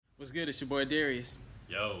What's good? It's your boy Darius.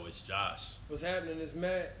 Yo, it's Josh. What's happening? It's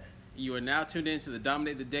Matt. You are now tuned in to the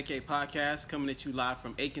Dominate the Decade podcast, coming at you live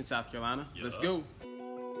from Aiken, South Carolina. Yup. Let's go.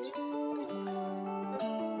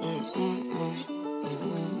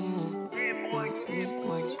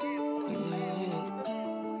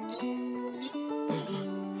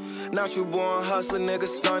 Not you born hustling, nigga,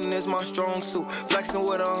 stunning is my strong suit. Flexing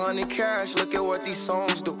with 100 cash, look at what these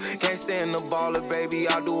songs do. Can't stand the baller, baby,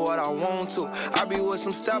 I do what I want to. I be with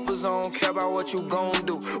some steppers, I don't care about what you gon'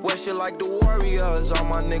 do. Wear shit like the Warriors, all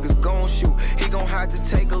my niggas gon' shoot. He gon' have to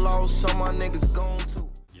take a loss, some my niggas gon' to.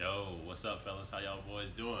 Yo, what's up, fellas? How y'all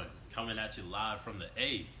boys doing? Coming at you live from the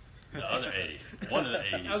A. The other A. One of the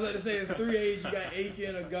A's. I was about to say it's 3 A's. You got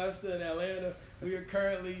Aiken, Augusta, and Atlanta. We are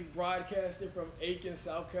currently broadcasting from Aiken,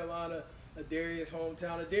 South Carolina, Darius'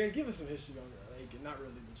 hometown. Darius, give us some history on Aiken. Not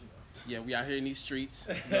really, but you know. Yeah, we out here in these streets,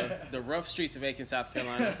 the rough streets of Aiken, South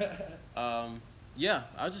Carolina. Yeah,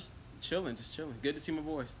 I was just chilling. Good to see my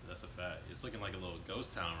boys. That's a fact. It's looking like a little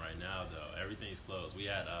ghost town right now, though. Everything's closed. We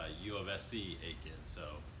had U of SC Aiken, so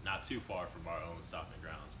not too far from our own stomping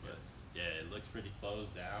grounds, but yeah, it looks pretty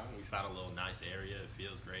closed down. We found a little nice area. It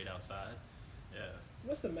feels great outside. Yeah.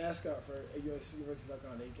 What's the mascot for University of South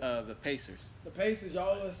Carolina Aiken? The Pacers. The Pacers,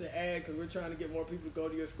 y'all want us to add because we're trying to get more people to go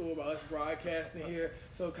to your school by us broadcasting here.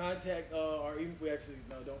 So contact our email. We actually,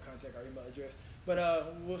 no, don't contact our email address. But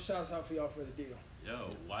we'll shout us out for y'all for the deal. Yo,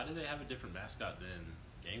 why do they have a different mascot than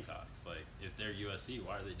Gamecocks? Like, if they're USC,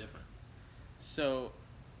 why are they different? So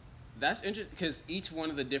that's interesting because each one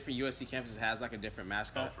of the different USC campuses has like a different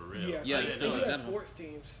mascot. Oh, for real? Yeah, Yeah, they so do have that- sports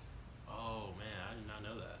teams. Oh, man, I did not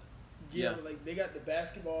know that. Yeah, Yeah. but like they got the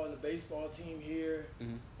basketball and the baseball team here,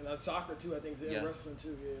 Mhm. and on soccer too. I think they're Yeah. wrestling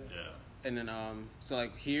too. Yeah. Yeah. And then, so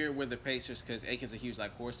like here we're the Pacers because Aiken's a huge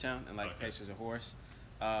like horse town, and like Okay. Pacers are horse.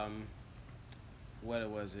 What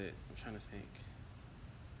was it? I'm trying to think.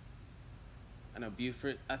 I know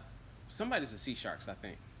Buford. Somebody's the Sea Sharks, I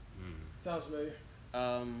think. Sounds familiar.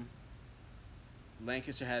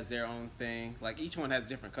 Lancaster has their own thing. Like each one has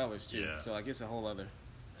different colors too. Yeah. So like it's a whole other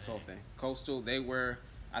this whole Dang. thing. Coastal,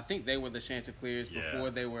 I think they were the Chanticleers Yeah. before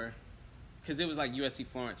they were, because it was like USC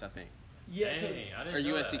Florence, I think, Yeah, Dang, I or didn't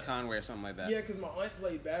know USC that. Conway or something like that. because my aunt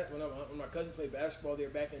played when my cousin played basketball there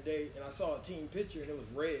back in the day, and I saw a team picture and it was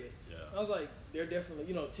red. Yeah. I was like, they're definitely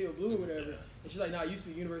teal blue or whatever. Yeah. And she's like, nah, it used to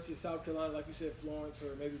be University of South Carolina, like you said, Florence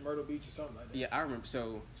or maybe Myrtle Beach or something like that. Yeah, I remember.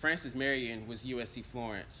 So Francis Marion was USC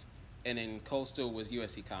Florence, and then Coastal was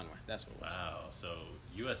USC Conway. That's what it was. Wow, so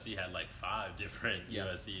USC had like 5 different Yeah.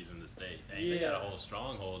 USCs in the state. Dang, Yeah. they got a whole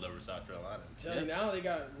stronghold over South Carolina. I'm telling you, now they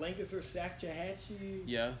got Lancaster, Saxahatchee,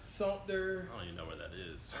 Yeah. Sumter. I don't even know where that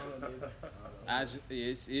is. I don't know either. I don't know.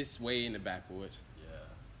 It's way in the backwoods. Yeah.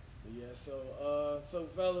 But yeah, so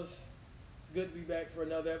fellas, it's good to be back for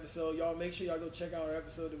another episode. Y'all make sure y'all go check out our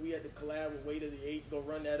episode that we had to collab with Weight of the Eight. Go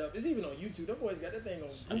run that up. It's even on YouTube. Them boys got that thing on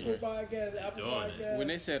That's Google right. Podcast, Apple Doing it. Podcast. When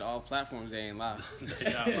they said all platforms, they ain't live.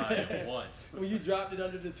 They got live once. When you dropped it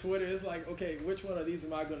under the Twitter, it's like, okay, which one of these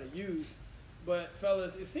am I going to use? But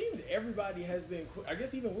fellas, it seems everybody has been. I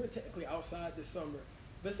guess even we're technically outside this summer,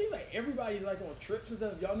 but it seems like everybody's like on trips and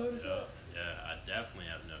stuff. Y'all notice Yeah, that? yeah, I definitely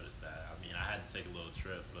have noticed that. I mean, I had to take a little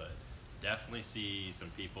trip, but definitely see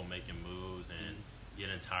some people making moves and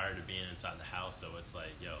getting tired of being inside the house. So it's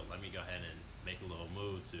like, yo, let me go ahead and make a little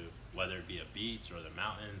move to whether it be a beach or the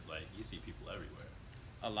mountains. Like, you see people everywhere.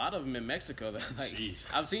 A lot of them in Mexico. Though. Like Sheesh.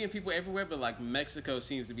 I'm seeing people everywhere, but like Mexico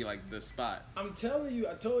seems to be like the spot. I'm telling you,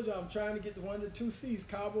 I told you I'm trying to get the 1 of the 2 C's,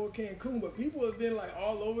 Cabo or Cancun, but people have been like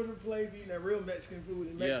all over the place eating that real Mexican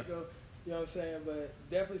food in Yeah. Mexico. You know what I'm saying? But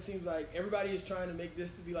definitely seems like everybody is trying to make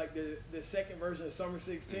this to be like the second version of Summer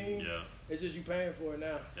 16. Yeah. It's just you paying for it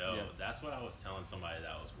now. Yo, Yeah. that's what I was telling somebody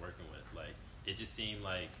that I was working with. Like, it just seemed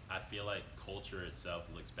like, I feel like culture itself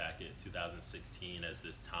looks back at 2016 as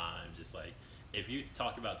this time. Just like, if you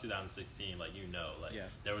talk about 2016, like, like, Yeah.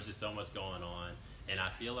 there was just so much going on. And I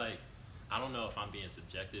feel like, I don't know if I'm being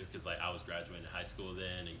subjective because, like, I was graduating high school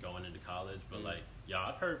then and going into college. But, like, yo,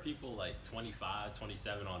 I've heard people, like, 25,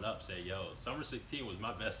 27 on up say, yo, Summer 16 was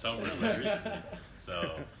my best summer recently.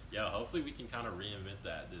 So, yo, hopefully we can kind of reinvent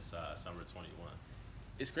that this Summer 21.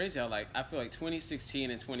 It's crazy how like I feel like 2016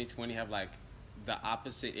 and 2020 have like the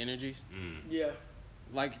opposite energies. Yeah.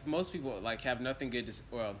 Like most people like have nothing good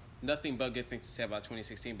to nothing but good things to say about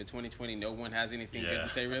 2016, but 2020 no one has anything good Yeah. to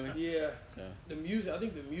say really. Yeah. So The music, I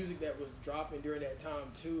think the music that was dropping during that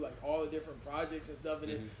time too, like all the different projects and stuff,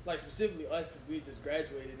 and it, like specifically us because we just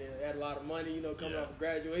graduated and had a lot of money, coming Yeah. off of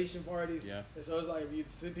graduation parties. Yeah. And so it's like if you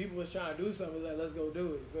see people was trying to do something, it's like let's go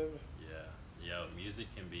do it. You feel me? Yeah. Yo, music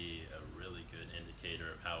can be a really good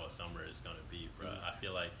indicator of how a summer is going to be, bro. I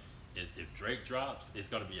feel like is if Drake drops, it's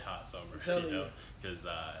gonna be a hot summer. I'm telling you. Because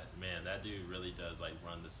man, that dude really does like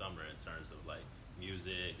run the summer in terms of like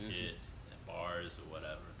music, hits, bars, or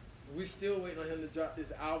whatever. We still waiting on him to drop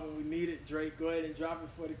this album. We need it, Drake. Go ahead and drop it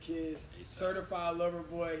for the kids. Certified Lover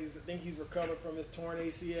Boy. I think he's recovered from his torn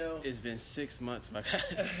ACL. It's been 6 months, my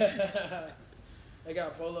guy. They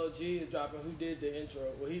got Polo G dropping, who did the intro.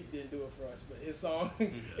 Well, he didn't do it for us, but his song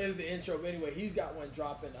is the intro. But anyway, he's got one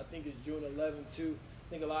dropping. I think it's June 11th, too. I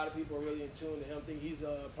think a lot of people are really in tune to him. I think he's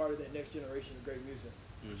part of that next generation of great music.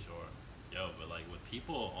 For sure. Yo, but like with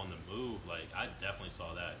people on the move, like I definitely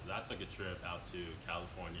saw that because I took a trip out to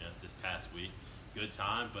California this past week. Good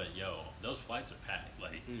time, but yo, those flights are packed.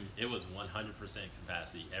 Like it was 100%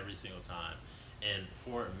 capacity every single time. And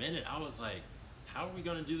for a minute, I was like, how are we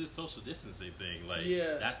going to do this social distancing thing? Like,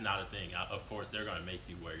 that's not a thing. Of course, they're going to make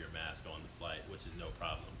you wear your mask on the flight, which is no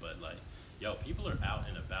problem. But like, yo, people are out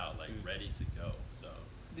and about, like ready to go. So.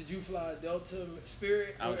 Did you fly Delta,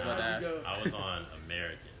 Spirit? I was on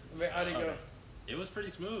American. How'd it go? It was pretty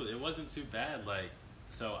smooth. It wasn't too bad. Like,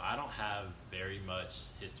 so I don't have very much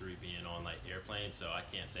history being on like airplanes, so I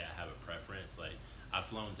can't say I have a preference. Like, I've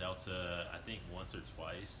flown Delta, I think once or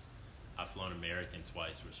twice. I've flown American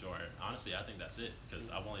twice for sure. Honestly, I think that's it because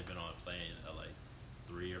I've only been on a plane like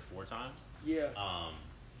 3 or 4 times. Yeah.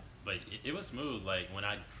 But it was smooth. Like when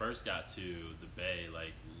I first got to the Bay,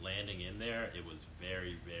 like landing in there, it was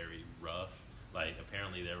very, very rough. Like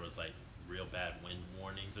apparently there was like real bad wind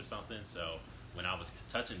warnings or something. So when I was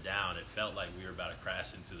touching down, it felt like we were about to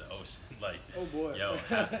crash into the ocean. Like, oh boy, yo,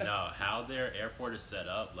 how their airport is set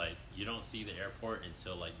up, like you don't see the airport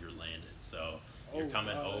until like you're landed. So you're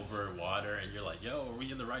coming over water, and you're like, yo, are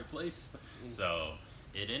we in the right place? So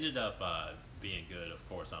it ended up being good. Of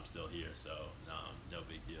course, I'm still here, so no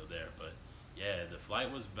big deal there. But yeah, the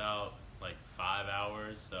flight was about like 5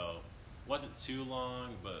 hours, so wasn't too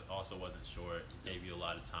long, but also wasn't short. It gave you a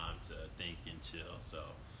lot of time to think and chill. So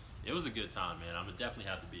it was a good time, man. I'm gonna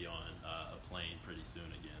definitely have to be on a plane pretty soon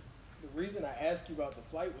again. The reason I asked you about the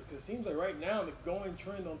flight was because it seems like right now the going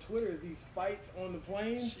trend on Twitter is these fights on the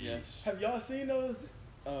plane. Yes. Have y'all seen those?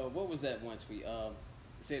 What was that one tweet?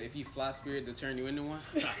 Said if you fly Spirit, they'll turn you into one.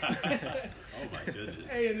 Oh my goodness.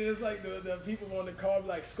 Hey, and then it's like the people on the car be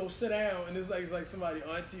like, go sit down, and it's like somebody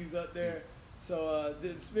aunties up there. So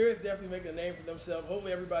the Spirit's definitely making a name for themselves.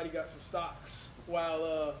 Hopefully everybody got some stocks.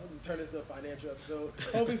 While we turn this into a financial episode,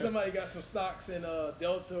 hopefully somebody got some stocks in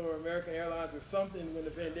Delta or American Airlines or something when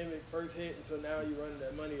the pandemic first hit, and so now you're running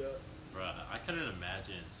that money up. Bruh, I couldn't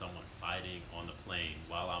imagine someone fighting on the plane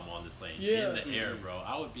while I'm on the plane in the air, bro.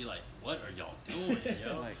 I would be like, what are y'all doing,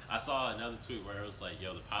 yo? Like, I saw another tweet where it was like,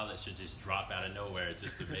 yo, the pilot should just drop out of nowhere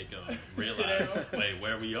just to make them realize, wait,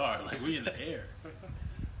 where we are. Like, we in the air.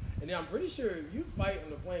 And then I'm pretty sure if you fight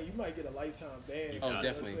on the plane, you might get a lifetime ban. Oh,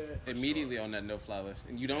 definitely. Immediately on that no-fly list.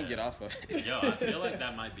 And you don't get off of it. Yo, I feel like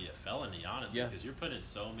that might be a felony, honestly, because you're putting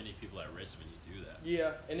so many people at risk when you do that.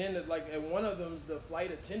 Yeah, and then at one of them, the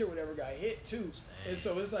flight attendant or whatever got hit too. Dang. And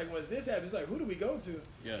so it's like, once this happens, it's like, who do we go to?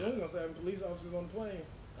 Yeah. So I'm going to say police officers on the plane.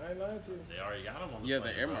 I ain't lying to you. They already got them on the plane. Yeah,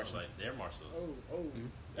 the air marshal. Like, the air marshals. Oh. Mm-hmm.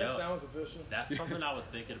 That sounds official. That's something I was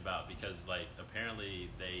thinking about because, like, apparently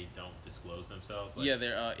they don't disclose themselves. Like, yeah,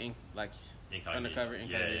 they're undercover.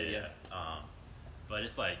 Yeah. But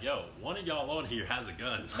it's like, yo, one of y'all on here has a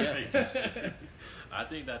gun. Like, I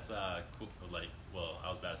think that's cool. Like, well, I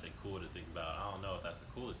was about to say cool to think about. I don't know if that's the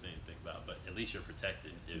coolest thing to think about, but at least you're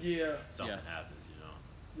protected if something happens, you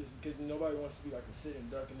know. Because nobody wants to be like a sitting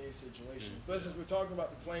duck in this situation. But since we're talking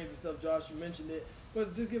about the planes and stuff, Josh, you mentioned it.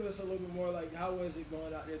 But just give us a little bit more, like, how was it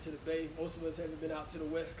going out there to the Bay? Most of us haven't been out to the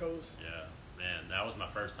West Coast. Yeah, man, that was my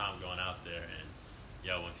first time going out there. And,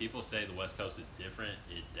 yo, when people say the West Coast is different,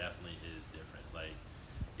 it definitely is different. Like,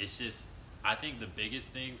 it's just, I think the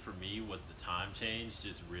biggest thing for me was the time change,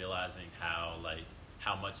 just realizing how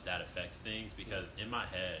much that affects things. Because in my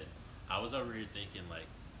head, I was over here thinking, like,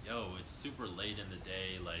 yo, it's super late in the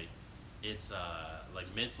day, like, it's,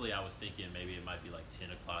 like, mentally I was thinking maybe it might be, like,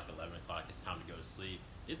 10 o'clock, 11 o'clock, it's time to go to sleep.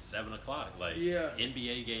 It's 7 o'clock, like,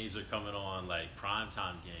 NBA games are coming on, like,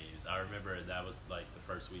 primetime games. I remember that was, like, the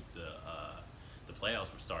first week the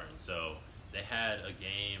playoffs were starting, so they had a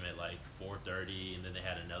game at, like, 4:30, and then they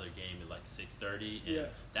had another game at, like, 6:30, and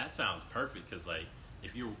that sounds perfect, because, like,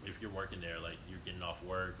 if you're working there, like, you're getting off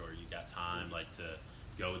work, or you got time, like, to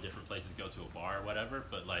go different places, go to a bar or whatever,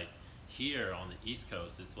 but, like, here on the East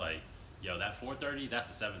Coast, it's like, yo, that 4:30,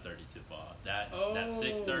 that's a 7:30 tip-off. That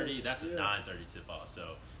 6:30, that's a 9:30 tip-off.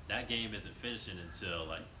 So that game isn't finishing until,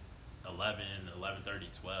 like, 11, 11:30,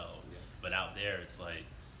 12. Yeah. But out there, it's like,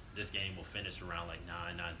 this game will finish around, like,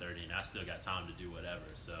 9:30, and I still got time to do whatever.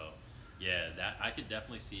 So, Yeah, that I could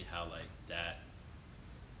definitely see how like that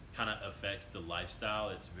kind of affects the lifestyle.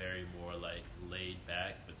 It's very more like laid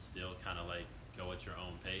back, but still kind of like go at your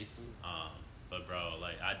own pace. But bro,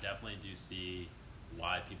 like I definitely do see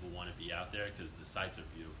why people want to be out there because the sights are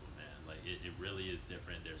beautiful, man. Like it really is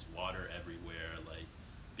different. There's water everywhere, like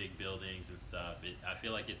big buildings and stuff. I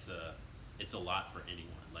feel like it's a lot for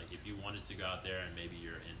anyone. Like if you wanted to go out there and maybe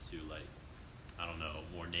you're into like, I don't know,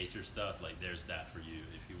 more nature stuff, like there's that for you.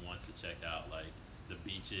 If you want to check out like the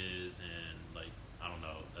beaches and like, I don't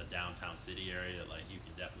know, a downtown city area, like you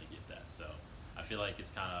can definitely get that. So I feel like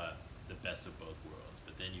it's kind of the best of both worlds.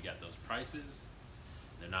 But then you got those prices.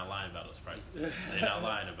 They're not lying about those prices. They're not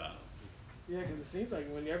lying about them. Yeah, because it seems like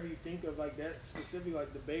whenever you think of like that, specifically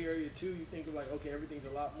like the Bay Area too, you think of like, okay, everything's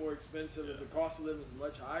a lot more expensive, and the cost of living is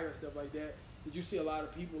much higher and stuff like that. Did you see a lot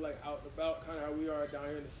of people like out and about, kind of how we are down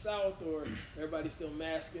here in the South, or everybody's still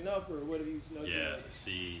masking up, or what have you noticed? Yeah,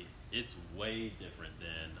 see, it's way different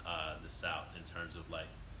than the South in terms of like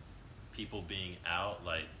people being out.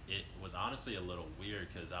 Like it was honestly a little weird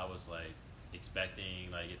because I was like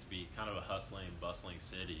expecting like it to be kind of a hustling, bustling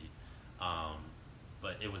city,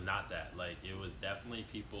 but it was not that. Like it was definitely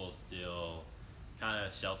people still kind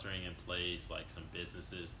of sheltering in place, like some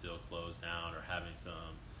businesses still closed down or having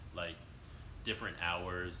some like different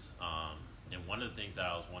hours. And one of the things that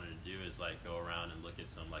I was wanting to do is like go around and look at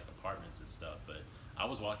some like apartments and stuff, but I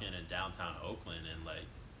was walking in downtown Oakland and like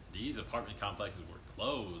these apartment complexes were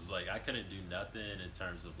closed. Like I couldn't do nothing in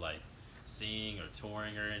terms of like seeing or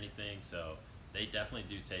touring or anything. So they definitely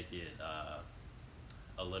do take it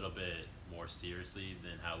a little bit more seriously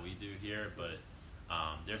than how we do here, but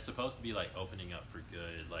they're supposed to be like opening up for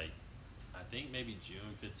good, like I think maybe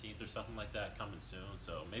June 15th or something like that coming soon.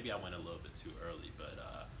 So maybe I went a little bit too early, but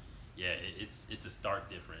yeah, it's a stark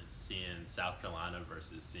difference seeing South Carolina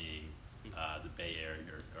versus seeing the Bay Area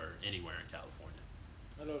or anywhere in California.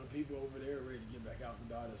 I know the people over there are ready to get back out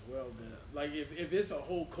and about as well, but like if it's a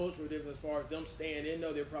whole cultural difference as far as them staying in,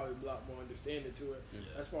 though, they're probably a lot more understanding to it.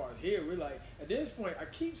 Yeah. As far as here, we're like, at this point, I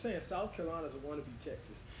keep saying South Carolina's a wannabe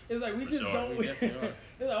Texas. It's like we For just sure. don't. We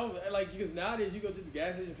You know, like because nowadays you go to the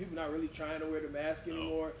gas station, people not really trying to wear the mask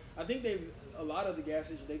anymore. I think a lot of the gas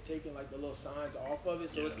stations they've taken like the little signs off of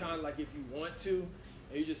it, so it's kind of like if you want to,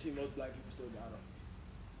 and you just see most black people still got them.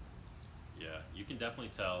 Yeah, you can definitely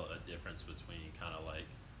tell a difference between kind of like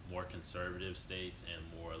more conservative states and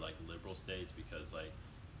more like liberal states, because like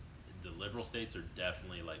the liberal states are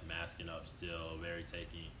definitely like masking up still, very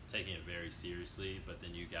taking it very seriously, but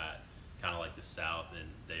then you got kind of like the South and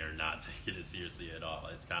they are not taking it seriously at all.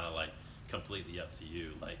 It's kind of like completely up to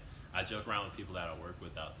you. Like I joke around with people that I work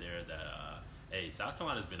with out there that hey, South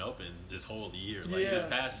Carolina's been open this whole year, like this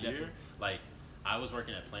past year. Like I was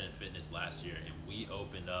working at Planet Fitness last year and we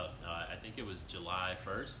opened up I think it was July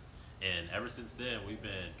 1st, and ever since then we've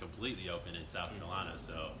been completely open in South Carolina.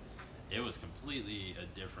 So it was completely a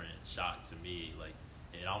different shock to me. Like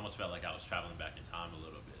it almost felt like I was traveling back in time a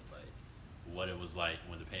little bit, like what it was like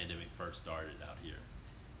when the pandemic first started out here.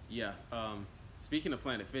 Yeah. Speaking of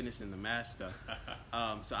Planet Fitness and the mask stuff,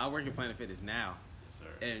 so I work in Planet Fitness now. Yes,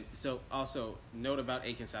 sir. And so also note about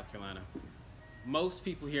Aiken, South Carolina. Most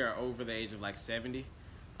people here are over the age of like 70,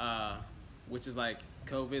 which is like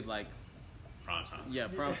COVID, like prime time. Yeah,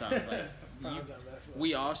 prime time. Like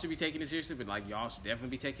we all should be taking it seriously, but like y'all should definitely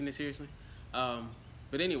be taking it seriously.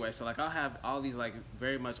 But anyway, so like I'll have all these like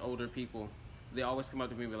very much older people. They always come up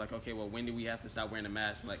to me and be like, okay, well, when do we have to stop wearing the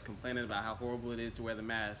mask? Like complaining about how horrible it is to wear the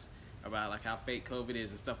mask, about like how fake COVID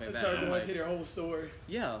is and stuff like that. Start going to their whole story.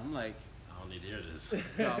 Yeah, I'm like, I don't need to hear this.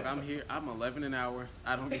 Dog, I'm here. I'm 11 an hour.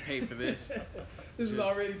 I don't get paid for this. This is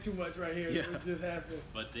already too much right here. Yeah. It just happened.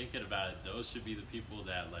 But thinking about it, those should be the people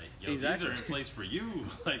that like, yo, Exactly. these are in place for you.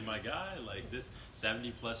 Like my guy, like this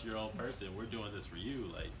 70-plus-year-old person, we're doing this for you.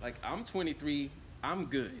 Like I'm 23. I'm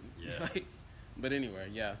good. Yeah. Like, but anyway,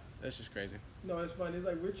 yeah, that's just crazy. No, it's funny. It's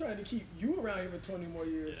like we're trying to keep you around here for 20 more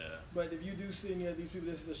years. Yeah. But if you do see any of these people,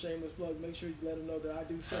 this is a shameless plug. Make sure you let them know that I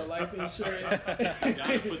do sell life insurance. You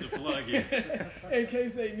gotta put the plug in. In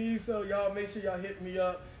case they need so, y'all make sure y'all hit me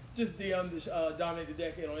up. Just DM the Dominate the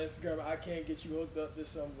Decade on Instagram. I can get you hooked up to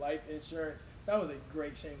some life insurance. That was a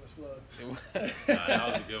great shameless plug. Nah, that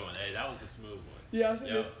was a good one. Hey, that was a smooth one. Yeah, I see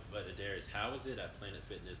it. But Darius, how is it at Planet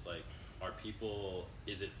Fitness? Like, are people?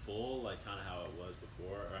 Is it full? Like, kind of how it was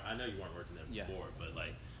before? Or I know you weren't working there before, but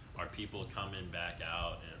like, are people coming back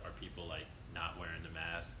out, and are people like not wearing the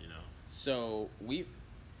mask? You know. So we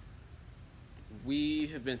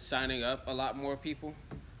have been signing up a lot more people,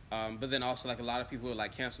 but then also like a lot of people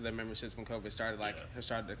like canceled their memberships when COVID started. Like have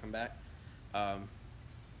started to come back.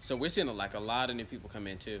 So we're seeing like a lot of new people come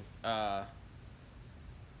in too.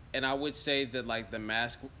 And I would say that like the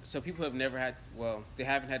mask, so people have never had, they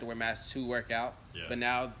haven't had to wear masks to work out, but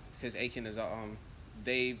now because Aiken is,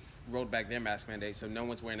 they've rolled back their mask mandate, so no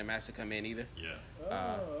one's wearing a mask to come in either.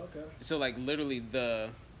 Yeah. Okay. So like literally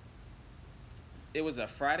it was a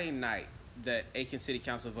Friday night that Aiken City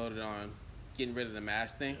Council voted on getting rid of the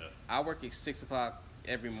mask thing. Yeah. I work at 6:00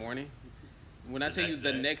 every morning. When I tell you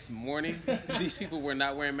the next morning, these people were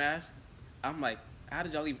not wearing masks, I'm like, how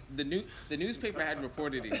did y'all leave? The newspaper hadn't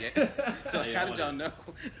reported it yet. So how did y'all know?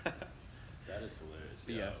 That is hilarious.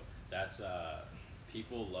 Yeah. That's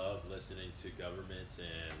people love listening to governments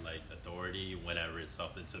and like authority whenever it's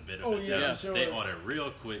something to benefit them. Sure. They on it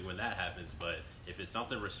real quick when that happens, but if it's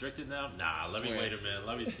something restricting them, let me wait a minute,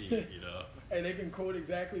 let me see it, And they can quote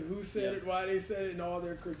exactly who said it, why they said it, and all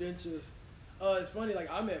their credentials. It's funny, like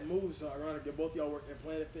I'm at Move, so ironically both y'all work at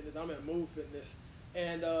Planet Fitness. I'm at Move Fitness.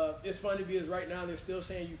 And it's funny because right now they're still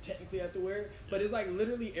saying you technically have to wear it, but it's like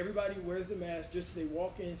literally everybody wears the mask just so they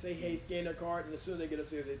walk in, say hey, scan their card, and as soon as they get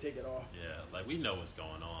upstairs they take it off. Yeah, like we know what's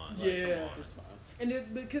going on. Yeah, it's fine.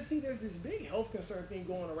 And because see, there's this big health concern thing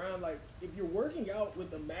going around. Like if you're working out with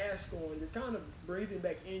the mask on, you're kind of breathing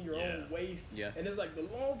back in your own waste. Yeah. And it's like the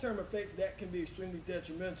long-term effects that can be extremely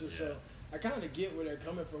detrimental. Yeah. So I kind of get where they're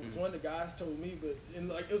coming from. One of the guys told me,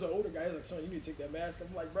 it was an older guy. He was like, son, you need to take that mask.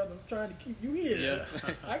 I'm like, brother, I'm trying to keep you here.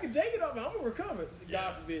 Yeah. I can take it off, and I'm going to recover.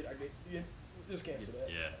 God forbid. Just cancel that.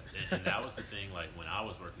 Yeah. And that was the thing, like, when I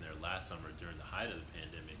was working there last summer during the height of the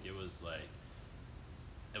pandemic, it was like,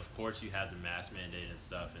 of course you had the mask mandate and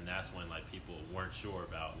stuff, and that's when, like, people weren't sure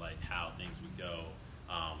about, like, how things would go,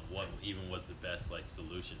 what even was the best, like,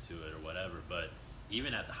 solution to it or whatever. But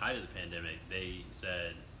even at the height of the pandemic, they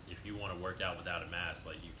said, if you want to work out without a mask,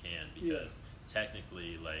 like you can, because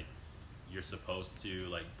technically, like you're supposed to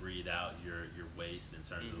like breathe out your waste in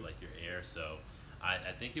terms of like your air. So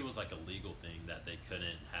I think it was like a legal thing that they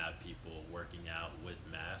couldn't have people working out with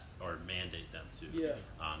masks or mandate them to. Yeah.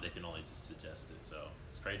 They can only just suggest it. So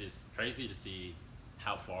it's crazy to see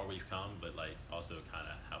how far we've come, but like also kind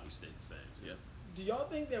of how we've stayed the same. So. Yeah. Do y'all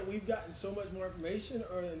think that we've gotten so much more information,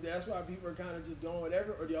 or that's why people are kind of just doing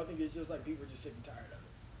whatever, or do y'all think it's just like people are just sick and tired of it?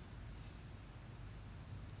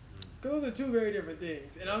 Those are two very different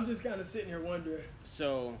things, and I'm just kind of sitting here wondering.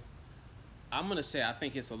 So, I'm gonna say I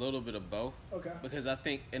think it's a little bit of both. Okay. Because I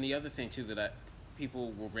think, and the other thing too that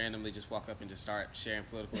people will randomly just walk up and just start sharing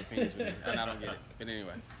political opinions with me, and I don't get it. But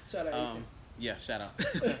anyway. Shout out. Yeah, shout out.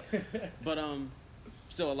 But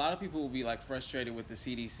so a lot of people will be like frustrated with the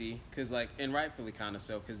CDC because like, and rightfully kind of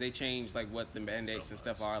so, because they change like what the mandates and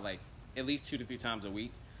stuff are like at least 2 to 3 times a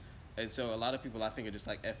week. And so a lot of people I think are just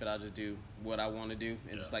like, F it, I'll just do what I want to do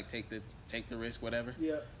and just like take the risk, whatever.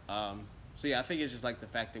 Yeah. So yeah, I think it's just like the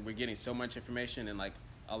fact that we're getting so much information and like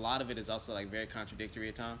a lot of it is also like very contradictory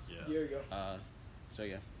at times. Yeah. There you go. So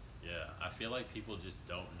yeah. Yeah, I feel like people just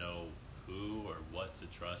don't know who or what to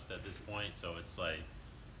trust at this point. So it's like,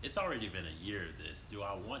 it's already been a year of this. Do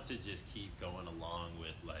I want to just keep going along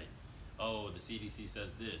with like, oh, the CDC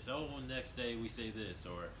says this. Oh, next day we say this,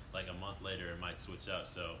 or like a month later it might switch up.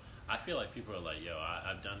 So I feel like people are like, yo,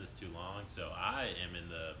 I've done this too long. So I am in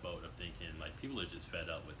the boat of thinking like people are just fed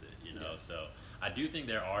up with it, you know? Yeah. So I do think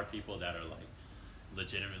there are people that are like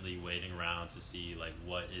legitimately waiting around to see like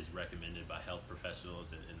what is recommended by health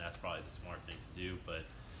professionals, and that's probably the smart thing to do. But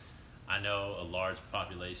I know a large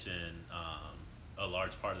population, a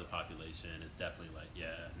large part of the population is definitely like,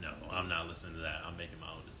 yeah, no, I'm not listening to that. I'm making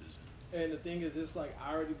my own decision. And the thing is, it's like,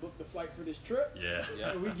 I already booked the flight for this trip. Yeah.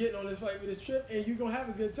 And we getting on this flight for this trip, and you're going to have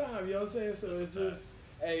a good time, you know what I'm saying? So it's just,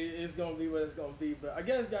 hey, it's going to be what it's going to be. But I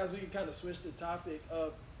guess, guys, we can kind of switch the topic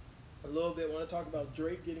up a little bit. I want to talk about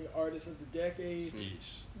Drake getting Artist of the Decade.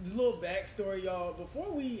 Sheesh. A little backstory, y'all.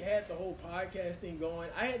 Before we had the whole podcast thing going,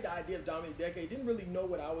 I had the idea of Dominate Decade. Didn't really know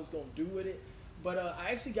what I was going to do with it. But I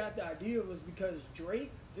actually got the idea was because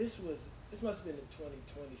Drake, this must have been in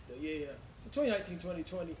 2020 still. Yeah. So 2019,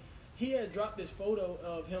 2020. He had dropped this photo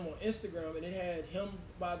of him on Instagram, and it had him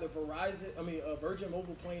by the Virgin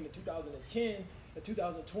Mobile plane in 2010. In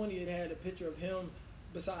 2020, it had a picture of him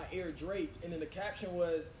beside Air Drake, and then the caption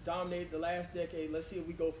was, dominate the last decade, let's see if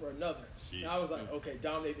we go for another. Sheesh. And I was like, okay,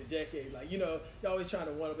 dominate the decade. Like, you know, you're always trying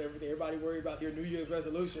to one-up everything. Everybody worry about their New Year's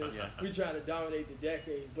resolutions. We trying to dominate the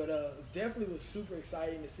decade. But it definitely was super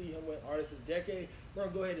exciting to see him win Artist of the Decade. We're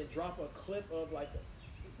going to go ahead and drop a clip of like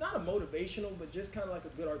not a motivational, but just kind of like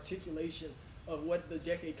a good articulation of what the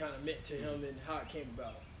decade kind of meant to him and how it came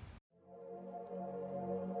about.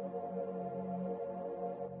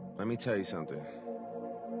 Let me tell you something.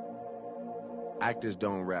 Actors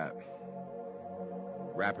don't rap.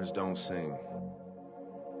 Rappers don't sing.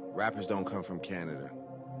 Rappers don't come from Canada.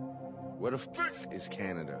 Where the f*** is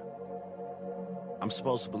Canada? I'm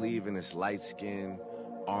supposed to believe in this light skin,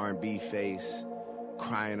 R&B face,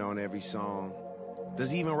 crying on every song.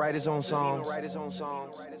 Does he even write his own songs?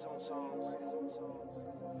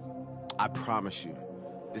 I promise you,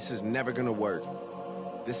 this is never gonna work.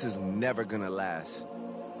 This is never gonna last.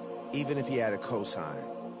 Even if he had a cosign,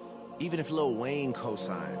 even if Lil Wayne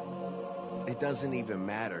co-signed, it doesn't even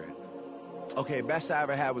matter. Okay, best I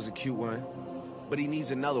ever had was a cute one, but he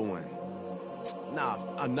needs another one.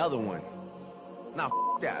 Nah, another one. Nah,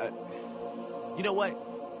 that. You know what?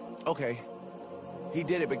 Okay, he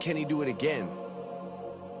did it, but can he do it again?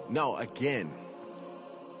 No, again.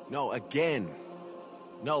 No, again.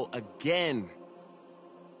 No, again.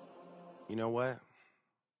 You know what?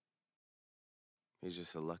 He's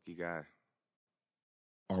just a lucky guy.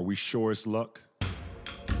 Are we sure it's luck?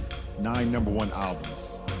 9 #1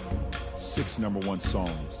 albums, 6 #1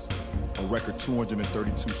 songs, a record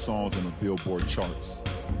 232 songs on the Billboard charts,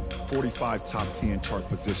 45 top 10 chart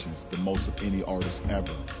positions, the most of any artist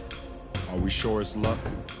ever. Are we sure it's luck?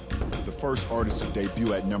 The first artist to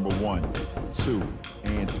debut at #1, 2,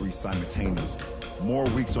 and 3 simultaneously. More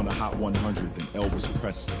weeks on the Hot 100 than Elvis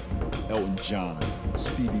Presley, Elton John,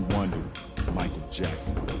 Stevie Wonder, Michael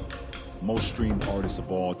Jackson. Most streamed artist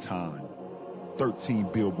of all time. 13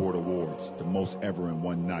 Billboard Awards, the most ever in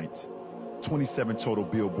one night. 27 total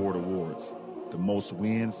Billboard Awards, the most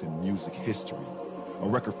wins in music history. A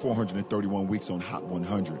record 431 weeks on Hot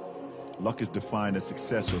 100. Luck is defined as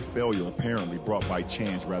success or failure apparently brought by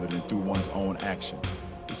chance rather than through one's own action.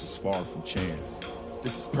 This is far from chance.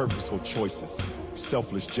 This is purposeful choices,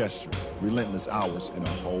 selfless gestures, relentless hours, and a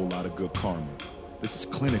whole lot of good karma. This is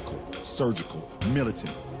clinical, surgical,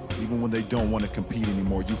 militant. Even when they don't want to compete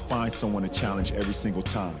anymore, you find someone to challenge every single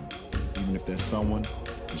time, even if that someone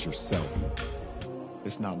is yourself.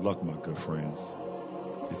 It's not luck, my good friends.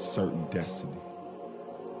 It's certain destiny.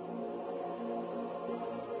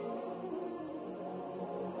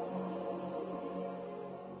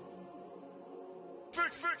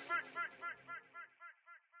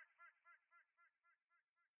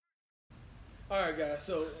 All right, guys.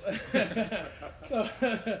 So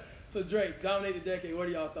Drake dominated the decade. What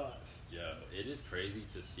are y'all thoughts? Yo, it is crazy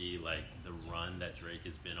to see like the run that Drake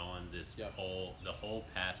has been on this the whole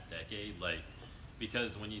past decade. Like,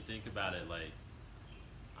 because when you think about it, like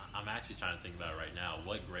I'm actually trying to think about it right now.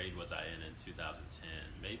 What grade was I in 2010?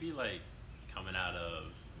 Maybe like coming out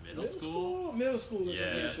of middle school. Middle school.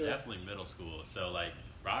 Yeah, definitely middle school. So like,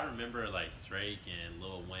 I remember like Drake and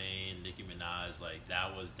Lil Wayne, Nicki Minaj, like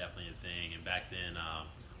that was definitely a thing. And back then,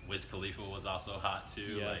 Wiz Khalifa was also hot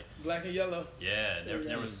too. Yeah. Like Black and Yellow. Yeah,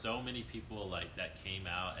 there were so many people like that came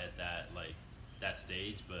out at that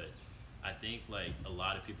stage. But I think like a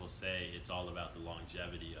lot of people say it's all about the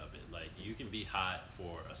longevity of it. Like you can be hot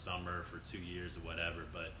for a summer, for 2 years or whatever,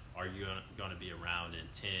 but are you going to be around in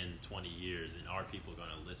 10, 20 years? And are people going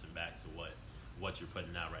to listen back to what you're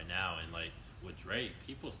putting out right now? And like with Drake,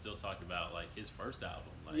 people still talk about like his first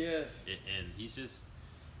album. Like, yes. And he's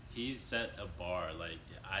set a bar. Like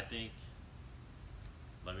I think,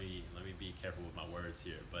 let me be careful with my words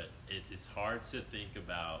here, but it's hard to think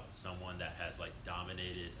about someone that has like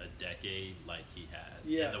dominated a decade like he has,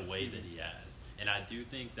 in the way that he has. And I do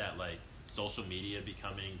think that like social media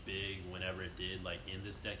becoming big whenever it did, like in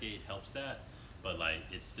this decade, helps that. But like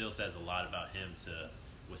it still says a lot about him to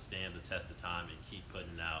withstand the test of time and keep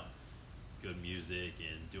putting out good music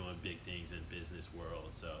and doing big things in business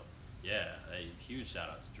world. So yeah, a huge shout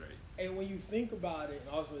out to Drake. And when you think about it, and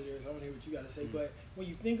also there's, I want to hear what you got to say, but when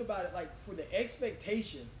you think about it, like for the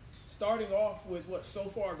expectation, starting off with what So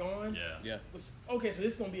Far Gone, was, okay, so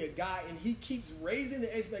this is going to be a guy, and he keeps raising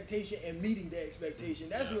the expectation and meeting the expectation.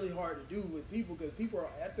 That's really hard to do with people, because people are,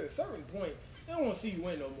 at a certain point, they don't want to see you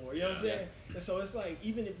win no more, you know what I'm saying? And so it's like,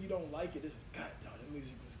 even if you don't like it, it's like, God, dog, the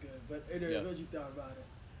music was good. But what you thought about it?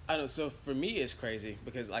 I don't. So for me, it's crazy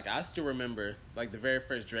because like I still remember like the very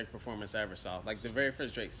first Drake performance I ever saw, like the very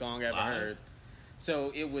first Drake song I ever heard.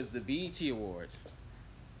 So it was the BET Awards,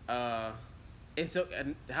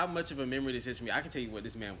 and how much of a memory this is for me? I can tell you what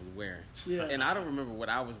this man was wearing, and I don't remember what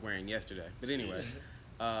I was wearing yesterday. But anyway,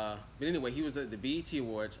 he was at the BET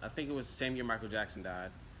Awards. I think it was the same year Michael Jackson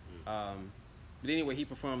died. But anyway, he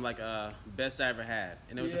performed like Best I Ever Had,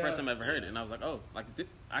 and it was the first time I ever heard it, and I was like, oh, like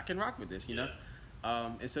I can rock with this, you know.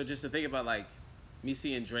 And so just to think about like me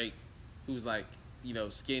seeing Drake, who's like, you know,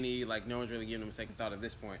 skinny, like no one's really giving him a second thought at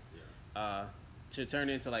this point, to turn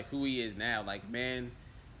into like who he is now. Like, man,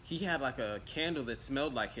 he had like a candle that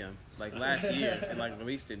smelled like him like last year and like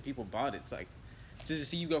released it and people bought it. It's like to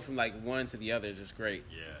see you go from like one to the other is just great.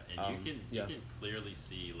 Yeah, and you can clearly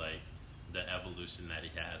see like the evolution that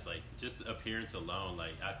he has. Like, just appearance alone.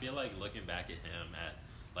 Like, I feel like looking back at him at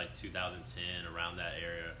like 2010, around that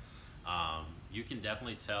era, you can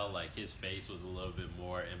definitely tell like his face was a little bit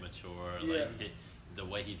more immature. Yeah. Like the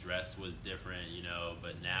way he dressed was different, you know.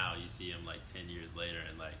 But now you see him like 10 years later,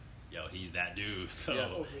 and like, yo, he's that dude.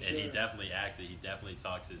 So, and he definitely acts it. He definitely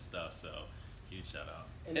talks his stuff. So, huge shout out.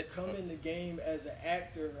 And to come in the game as an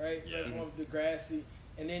actor, right? Yeah. Like on Degrassi,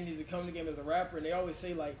 and then to come in the game as a rapper. And they always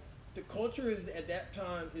say like the culture is at that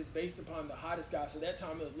time is based upon the hottest guy. So that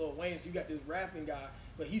time it was Lil Wayne. So you got this rapping guy,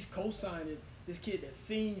 but he's co-signing this kid that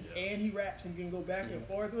sings and he raps and can go back and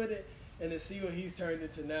forth with it. And to see what he's turned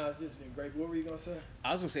into now, it's just been great. What were you gonna say?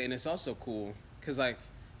 I was gonna say, and it's also cool because like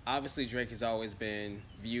obviously Drake has always been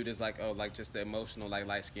viewed as like, oh, like just the emotional like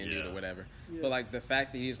light skinned dude or whatever. Yeah. But like the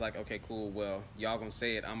fact that he's like, okay, cool, well, y'all gonna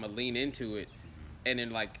say it, I'm gonna lean into it, and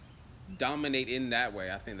then like dominate in that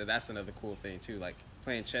way. I think that's another cool thing too, like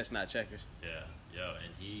playing chess, not checkers. Yeah,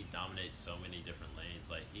 and he dominates so many different lanes.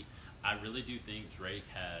 Like I really do think Drake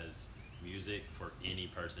has music for any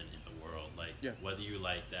person in the world. Like whether you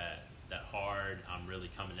like that hard, I'm really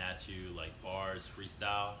coming at you, like bars,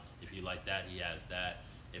 freestyle. If you like that, he has that.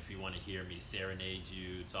 If you want to hear me serenade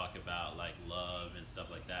you, talk about like love and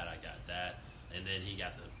stuff like that, I got that. And then he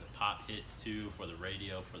got the pop hits too for the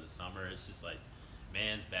radio for the summer. It's just like,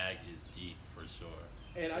 man's bag is deep for sure.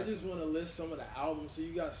 And I just want to list some of the albums. So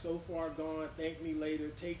you got So Far Gone, Thank Me Later,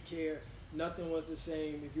 Take Care, Nothing Was the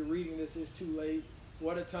Same. If you're reading this, it's too late.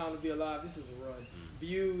 What a Time to Be Alive. This is a run.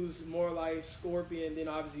 Views, More Life, Scorpion. Then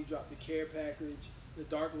obviously he dropped the Care Package. The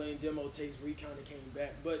Dark Lane demo tapes where he kind of came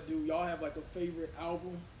back. But do y'all have like a favorite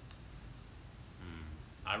album?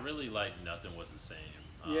 I really like Nothing Was the Same.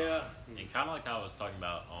 And kind of like I was talking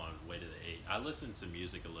about on Way to the 8, I listen to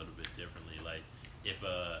music a little bit differently. Like if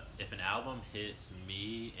an album hits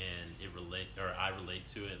me and I relate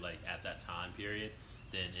to it like at that time period,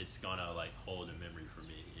 then it's gonna like hold a memory for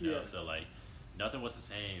me. You know, so like Nothing Was the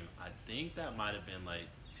Same. I think that might have been like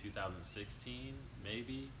 2016,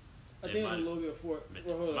 maybe. I think it was a little bit before. It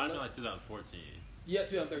might have been like 2014. Yeah,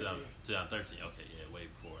 2013. 2013. Okay, yeah, way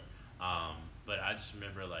before. But I just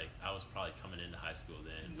remember like I was probably coming into high school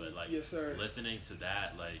then, but like listening to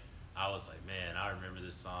that, like I was like, man, I remember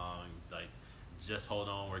this song. Like, Just Hold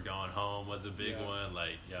On, We're Going Home was a big one.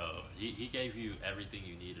 Like, yo, he gave you everything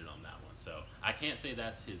you needed on that one. So I can't say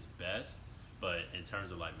that's his best, but in terms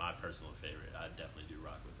of like my personal favorite, I definitely do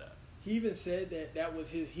rock with that. He even said that was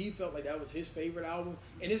he felt like that was his favorite album.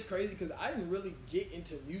 And it's crazy because I didn't really get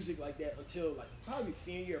into music like that until like probably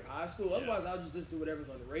senior year of high school. Otherwise, I'll just listen to whatever's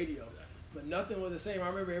on the radio. Exactly. But Nothing Was the Same. I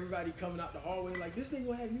remember everybody coming out the hallway like, this thing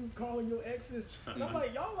gonna have you calling your exes. And I'm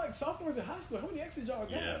like, y'all like sophomores in high school. How many exes y'all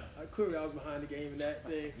got? Clearly, I was behind the game in that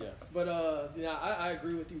thing. But I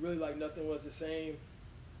agree with you. Really like Nothing Was the Same.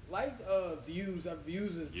 Liked Views.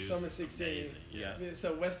 Views is Summer 16. Amazing. Yeah.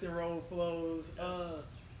 So Western Road Flows.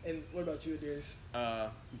 And what about you, Darius?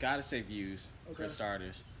 Gotta say Views for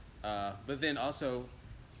starters. But then also,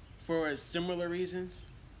 for similar reasons,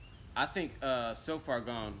 I think So Far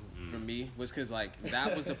Gone for me was because like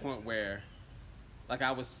that was the point where like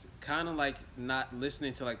I was kind of like not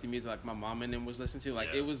listening to like the music like my mom and them was listening to.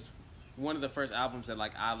 Like it was one of the first albums that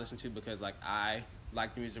like I listened to because like I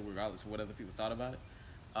liked the music regardless of what other people thought about it.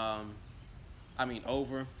 I mean,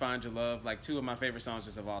 Over, Find Your Love, like two of my favorite songs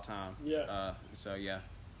just of all time. So yeah.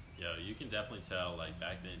 Yo, you can definitely tell like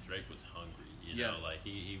back then Drake was hungry. You know, like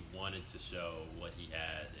he wanted to show what he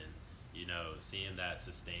had, and you know, seeing that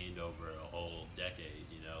sustained over a whole decade,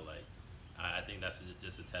 you know, like, I think that's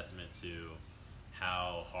just a testament to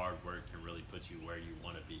how hard work can really put you where you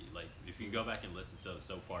want to be. Like, if you go back and listen to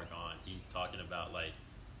So Far Gone, he's talking about, like,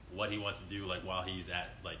 what he wants to do, like, while he's at,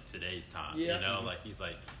 like, today's time, you know? Like, he's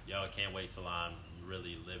like, yo, I can't wait till I'm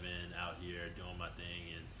really living out here, doing my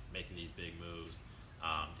thing and making these big moves.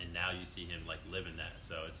 And now you see him, like, living that.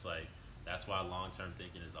 So it's like, that's why long-term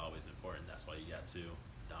thinking is always important. That's why you got to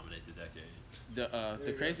dominate the decade.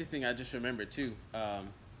 The crazy thing I just remembered too,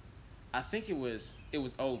 I think it was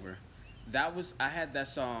Over. I had that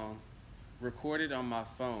song recorded on my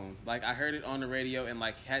phone. Like I heard it on the radio and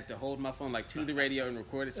like had to hold my phone like to the radio and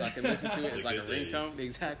record it so I could listen to it. It's like a ringtone.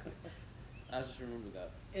 Exactly. I just remember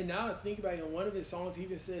that. And now I think about it, in one of his songs he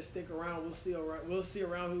even says, "Stick around, we'll see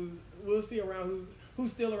around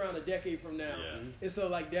who's still around a decade from now." And so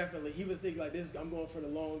like definitely he was thinking like this, I'm going for the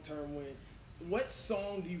long term win. What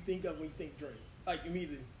song do you think of when you think Drake? Like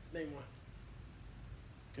immediately, name one.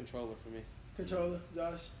 Controller for me. Controller,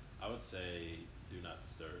 Josh? I would say Do Not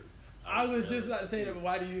Disturb. I was just about to say that, but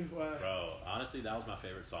why? Bro, honestly, that was my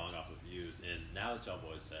favorite song off of Views. And now that y'all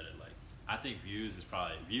boys said it, like, I think Views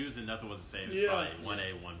and Nothing Was the Same is probably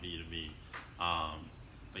 1A, 1B to me.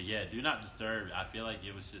 But yeah, Do Not Disturb, I feel like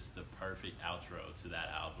it was just the perfect outro to that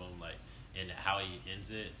album. Like, and how he ends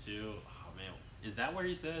it too. Oh man, is that where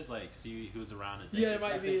he says like, see who's around? Yeah, it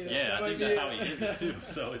might be. Yeah, I think that's how he ends it too.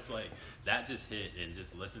 So it's like that just hit, and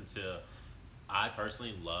just listen to. I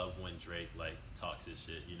personally love when Drake like talks his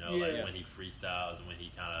shit. You know, like when he freestyles and when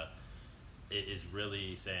he kind of is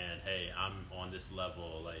really saying, hey, I'm on this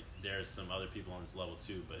level. Like there's some other people on this level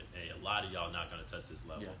too, but hey, a lot of y'all not gonna touch this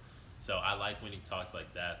level. Yeah. So I like when he talks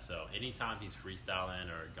like that. So anytime he's freestyling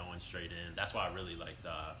or going straight in, that's why I really liked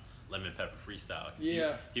Lemon Pepper Freestyle.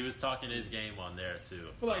 He was talking his game on there too.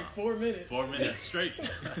 For like 4 minutes. 4 minutes straight.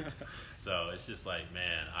 So it's just like,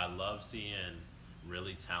 man, I love seeing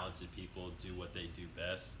really talented people do what they do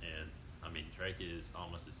best. And I mean, Drake is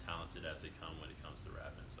almost as talented as they come when it comes to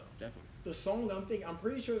rapping. So definitely. The song I'm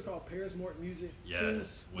pretty sure it's called Paris Morton Music.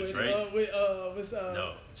 Yes, too, with Drake.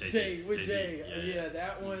 Jay. With Jay. Yeah,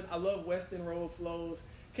 that one. I love Western Road Flows.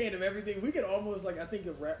 Kind of everything. We could almost like, I think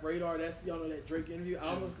of Rap Radar. That's, y'all know, that Drake interview. I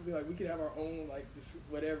almost could be like, we could have our own like this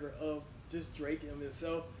whatever of just Drake and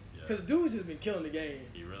himself. Because dude's just been killing the game.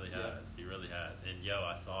 He really has. He really has. And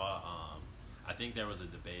I saw. I think there was a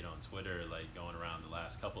debate on Twitter like going around the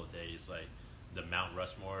last couple of days, like the Mount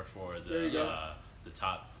Rushmore for the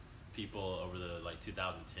top people over the like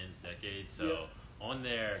 2010s decade. So on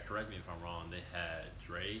there, correct me if I'm wrong, they had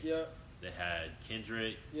Drake, they had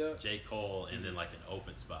Kendrick, J. Cole, and then like an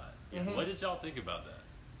open spot. What did y'all think about that?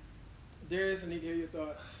 Darius, I need to hear your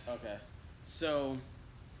thoughts. Okay, so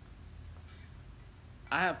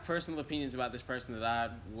I have personal opinions about this person that I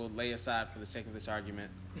will lay aside for the sake of this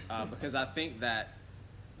argument, because I think that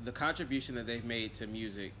the contribution that they've made to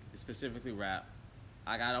music, specifically rap,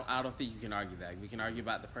 I don't think you can argue that. We can argue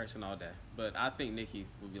about the person all day, but I think Nicki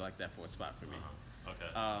would be like that fourth spot for me.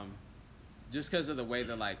 Okay. Just because of the way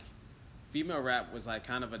that like female rap was like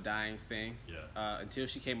kind of a dying thing, until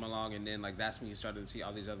she came along, and then like that's when you started to see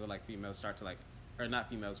all these other like females start to like, or not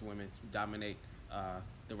females, women dominate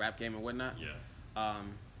the rap game and whatnot.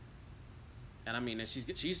 And I mean, and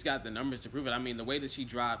she's got the numbers to prove it. I mean, the way that she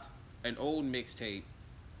dropped an old mixtape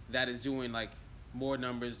that is doing like more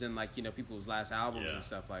numbers than like, you know, people's last albums and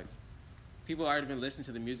stuff. Like, people already been listening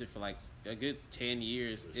to the music for like a good 10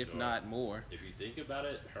 years, if not more. If you think about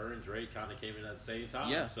it, her and Drake kind of came in at the same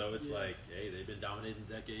time. So it's like, hey, they've been dominating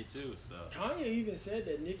the decade too. So Kanye even said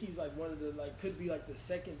that Nicki's like one of the like could be like the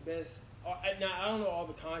second best. Now I don't know all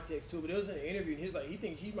the context too, but it was in an interview, and he was like, he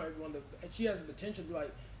thinks she might be she has the potential to be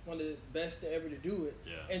like one of the best to ever to do it.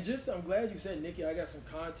 And just, I'm glad you said Nicki. I got some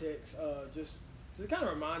context just to kind of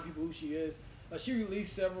remind people who she is. She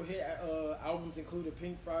released several hit albums, including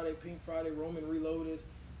Pink Friday, Roman Reloaded,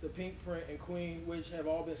 The Pink Print, and Queen, which have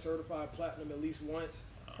all been certified platinum at least once.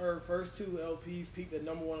 Her first two LPs peaked at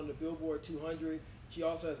 #1 on the Billboard 200. She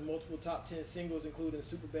also has multiple top 10 singles, including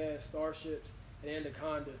Superbad, Starships, and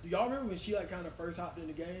Anaconda. Do y'all remember when she like kind of first hopped in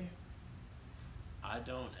the game? I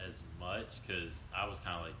don't as much, because I was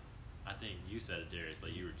kind of like, I think you said it, Darius,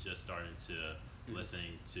 like you were just starting to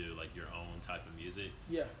listening to like your own type of music.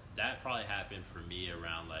 That probably happened for me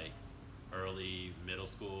around like early middle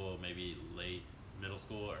school, maybe late middle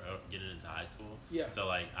school, or getting into high school. So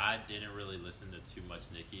like I didn't really listen to too much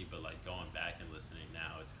Nicki, but like going back and listening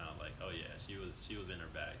now, it's kind of like, oh yeah, she was in her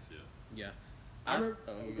bag too. You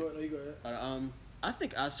go ahead. I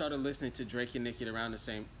think I started listening to Drake and Nicki around the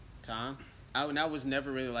same time. I was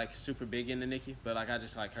never really like super big into Nicki, but like I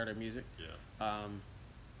just like heard her music.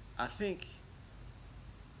 I think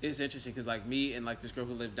it's interesting because like me and like this girl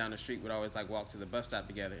who lived down the street would always like walk to the bus stop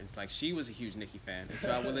together, and it's like she was a huge Nicki fan, and so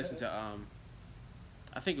I would listen to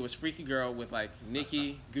I think it was Freaky Girl with like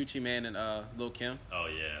Nicki, Gucci Mane, and Lil Kim.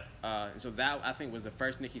 And so that I think was the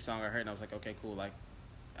first Nicki song I heard, and I was like, okay, cool, like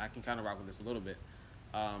I can kind of rock with this a little bit.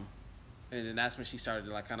 And then that's when she started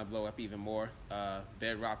to like kind of blow up even more.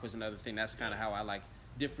 Bedrock was another thing. That's kind of how I like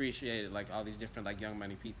differentiated like all these different like Young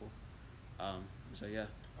Money people. So yeah.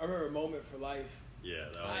 I remember Moment for Life.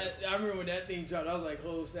 I remember when that thing dropped. I was like,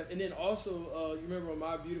 "Oh snap!" And then also, you remember on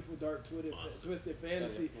My Beautiful Dark Twisted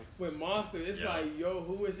Fantasy with Monster? It's like, yo,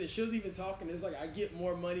 who is it? She was even talking. It's like I get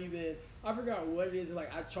more money than I forgot what it is.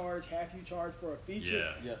 Like I charge half you charge for a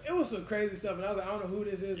feature. It was some crazy stuff, and I was like, I don't know who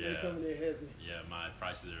this is, but they're coming in heavy. My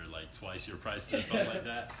prices are like twice your prices or something like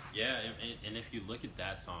that. And if you look at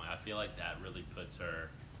that song, I feel like that really puts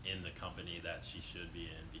her in the company that she should be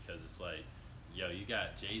in, because it's like, yo, you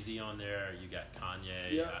got Jay-Z on there, you got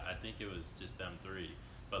Kanye. I think it was just them three.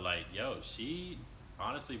 But like, yo, she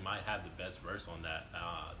honestly might have the best verse on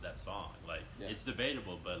that song. Like, it's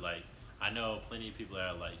debatable, but like, I know plenty of people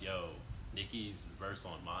that are like, yo, Nicki's verse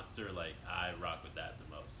on Monster, like I rock with that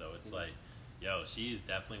the most. So it's like, yo, she is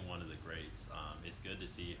definitely one of the greats. It's good to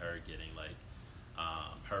see her getting like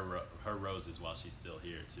her roses while she's still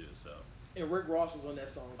here too. So. And Rick Ross was on that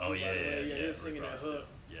song too. Oh yeah, by the way. yeah, he was singing that hook.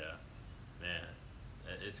 Yeah, man,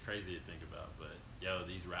 it's crazy to think about. But yo,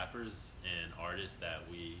 these rappers and artists that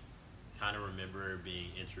we kind of remember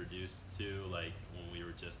being introduced to, like when we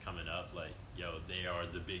were just coming up, like yo, they are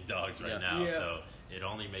the big dogs right now. Yeah. So it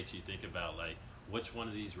only makes you think about like which one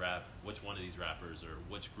of these rappers or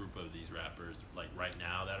which group of these rappers like right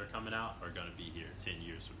now that are coming out are going to be here 10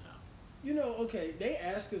 years from now. You know, okay, they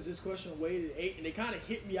asked us this question way at 8, and they kind of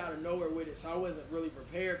hit me out of nowhere with it, so I wasn't really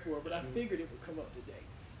prepared for it, but I figured it would come up today.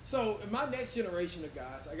 So, in my next generation of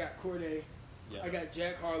guys, I got Cordae, I got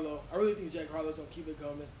Jack Harlow. I really think Jack Harlow's going to keep it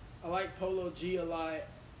coming. I like Polo G a lot.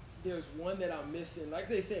 There's one that I'm missing. Like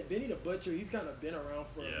they said, Benny the Butcher, he's kind of been around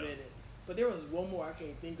for a minute. But there was one more I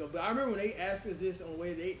can't think of. But I remember when they asked us this on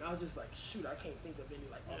Way to 8, and I was just like, shoot, I can't think of any,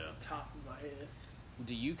 like, off the top of my head.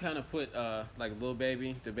 Do you kind of put like Lil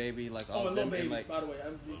Baby, the Baby, like all of of them? them? Lil Baby, like, by the way,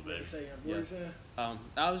 I'm going to say him. What are you saying?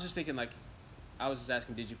 I was just thinking, like, I was just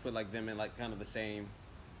asking, did you put like them in like kind of the same,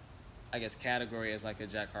 I guess, category as like a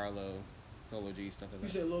Jack Harlow, Polo G, stuff like that?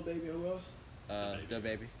 You said Lil Baby, who else? The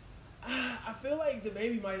Baby. I feel like the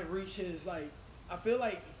Baby might have reached his, like, I feel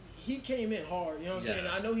like he came in hard, you know what I'm saying?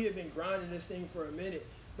 I know he had been grinding this thing for a minute,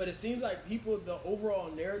 but it seems like people, the overall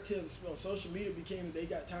narratives on social media became, they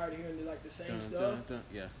got tired of hearing like the same stuff.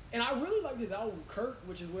 Yeah. And I really like this album, Kirk,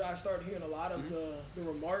 which is where I started hearing a lot of the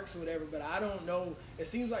remarks or whatever, but I don't know. It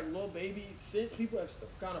seems like Lil Baby, since people have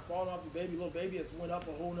kind of fallen off the Baby, Lil Baby has went up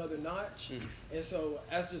a whole nother notch. And so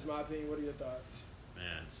that's just my opinion. What are your thoughts?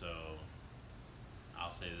 Man, so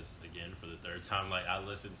I'll say this again for the third time. Like, I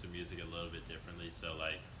listen to music a little bit differently. So,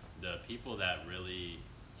 like, the people that really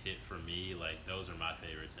hit for me, like, those are my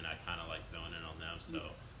favorites, and I kind of like zone in on them. So,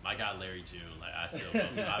 my guy Larry June, like,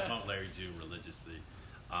 I bump Larry June religiously.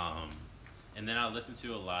 And then I listen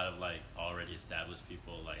to a lot of, like, already established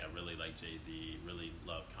people. Like, I really like Jay-Z, really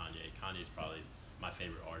love Kanye. Kanye's probably my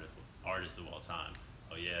favorite artist of all time.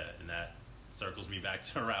 Oh, yeah, and that circles me back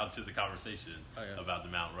around to the conversation about the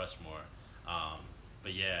Mount Rushmore.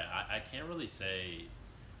 But yeah, I can't really say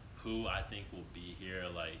who I think will be here,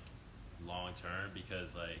 like, long term,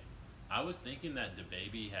 because, like, I was thinking that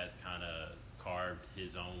DaBaby has kind of carved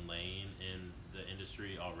his own lane in the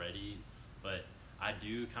industry already, but I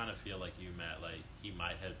do kind of feel like you, Matt, like, he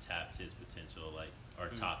might have tapped his potential, like, or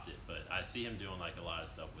topped it, but I see him doing, like, a lot of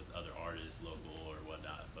stuff with other artists, local or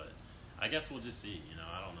whatnot, but I guess we'll just see, you know,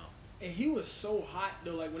 I don't know. And he was so hot,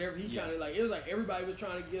 though, like, whenever he kind of, like, it was like everybody was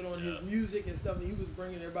trying to get on his music and stuff, and he was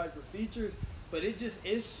bringing everybody for features, but it just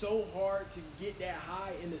is so hard to get that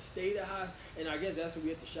high and to stay that high, and I guess that's what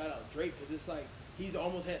we have to shout out Drake, because it's like, he's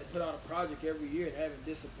almost had to put out a project every year and haven't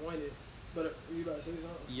disappointed. But are you about to say something?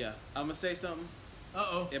 Yeah, I'm going to say something.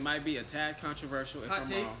 Uh-oh. It might be a tad controversial if Hot I'm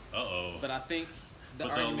take. wrong. Uh-oh. But I think the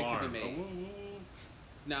argument can be made.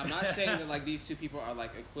 Now, I'm not saying that, like, these two people are,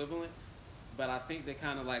 like, equivalent, but I think they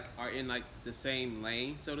kind of, like, are in, like, the same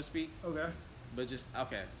lane, so to speak. Okay. But just,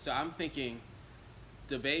 okay. So I'm thinking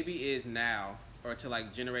DaBaby is now, or to,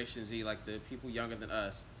 like, Generation Z, like, the people younger than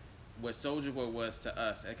us, what Soulja Boy was to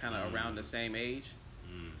us at kind of around the same age.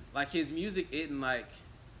 Like, his music isn't, like,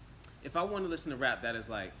 if I want to listen to rap that is,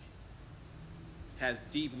 like, has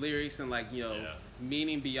deep lyrics and, like, you know,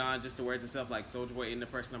 meaning beyond just the words itself, like, Soulja Boy isn't the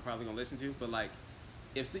person I'm probably going to listen to. But, like,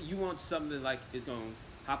 if you want something that, like, is going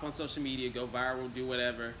to hop on social media, go viral, do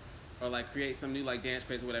whatever, or, like, create some new, like, dance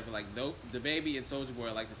craze or whatever, like, DaBaby and Soulja Boy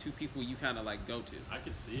are, like, the two people you kind of, like, go to. I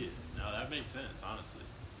can see it. No, that makes sense, honestly.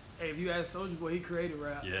 Hey, if you ask Soulja Boy, he created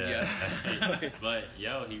rap. Yeah. But,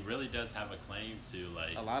 yo, he really does have a claim to,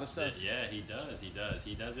 like... a lot of stuff. Yeah, he does. He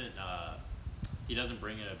doesn't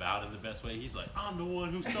bring it about in the best way. He's like, I'm the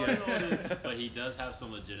one who started all this. But he does have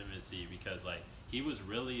some legitimacy because, like, he was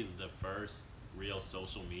really the first real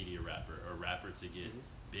social media rapper or rapper to get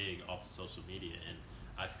big off of social media. And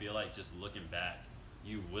I feel like just looking back,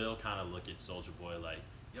 you will kind of look at Soulja Boy like,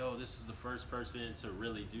 yo, this is the first person to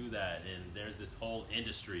really do that. And there's this whole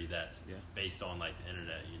industry that's based on, like, the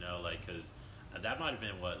internet, you know, like, because that might have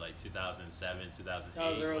been, what, like 2007, 2008? That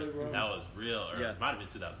was early, bro. That was real. Or it might have been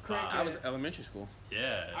 2005. I was elementary school.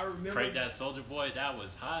 Yeah. I remember. Crank That Soulja Boy, that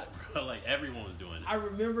was hot, bro. Like, everyone was doing it. I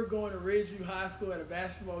remember going to Ridgeview High School at a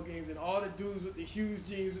basketball games, and all the dudes with the huge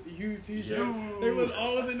jeans, with the huge t-shirts, they was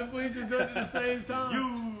always in the bleachers at the same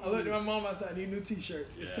time. I looked at my mom, I said, I need new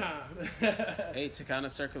t-shirts. It's time. Hey, to kind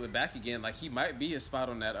of circle it back again, like, he might be a spot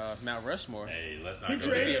on that Mount Rushmore. Hey, let's not go there. He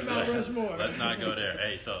created Mount Rushmore. Let's not go there.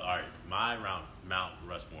 Hey, so, all right, my Mount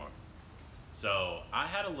Rushmore. So I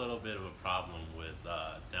had a little bit of a problem with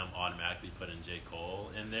them automatically putting J.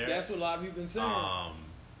 Cole in there. That's what a lot of people been saying.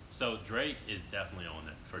 So Drake is definitely on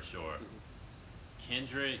there for sure.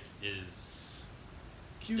 Kendrick is.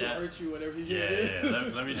 Q will hurt you whenever you get it.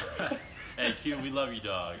 Yeah. Let me. Hey Q, we love you,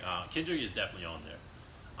 dog. Kendrick is definitely on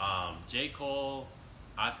there. J. Cole,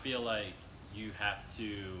 I feel like you have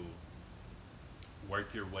to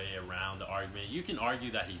work your way around the argument. You can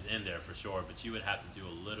argue that he's in there for sure, but you would have to do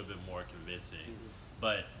a little bit more convincing.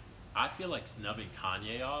 But I feel like snubbing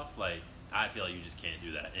Kanye off, like, I feel like you just can't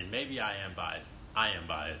do that. And maybe I am biased.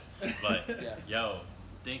 But, yo,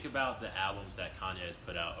 think about the albums that Kanye has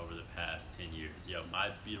put out over the past 10 years. Yo,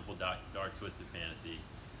 My Beautiful Dark Twisted Fantasy,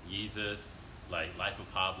 Yeezus, like, Life of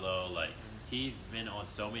Pablo, like, he's been on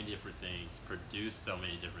so many different things, produced so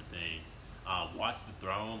many different things. Watch the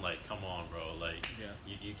Throne, like, come on, bro. Like,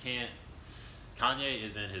 you can't. Kanye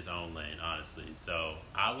is in his own lane, honestly. So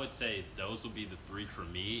I would say those will be the three for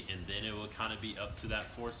me, and then it will kind of be up to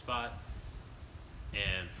that fourth spot.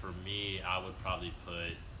 And for me, I would probably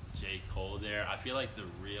put J. Cole there. I feel like the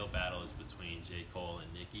real battle is between J. Cole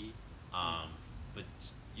and Nicki. But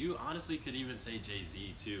you honestly could even say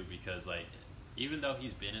Jay-Z, too, because, like, even though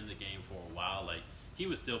he's been in the game for a while, like, he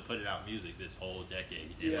was still putting out music this whole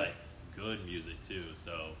decade. And, like, good music too.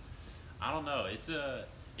 So I don't know, it's a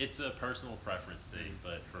personal preference thing,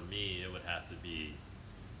 but for me it would have to be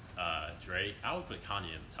Drake. I would put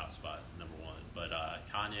Kanye in the top spot, number one, but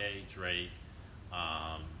Kanye, Drake,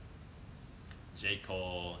 J.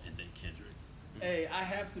 Cole, and then Kendrick. Hey, I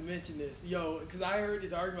have to mention this, because I heard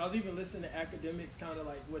this argument. I was even listening to academics, kind of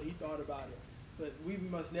like what he thought about it, but we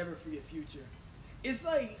must never forget Future. It's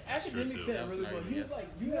like academics said really well. He was like,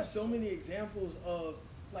 you have so many examples of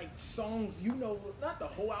like songs, not the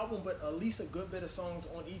whole album, but at least a good bit of songs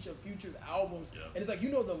on each of Future's albums. And it's like,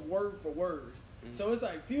 them word for word. So it's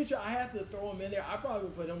like Future, I had to throw him in there. I probably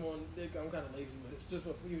would put him on, I'm kind of lazy with it. It's just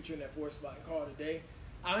put Future in that fourth spot and call it a day.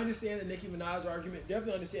 I understand the Nicki Minaj argument,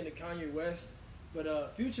 definitely understand the Kanye West,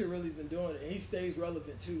 but Future really has been doing it, and he stays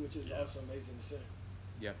relevant too, which is also amazing to see.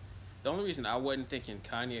 Yeah. The only reason I wasn't thinking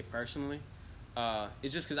Kanye personally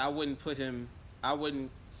is just because I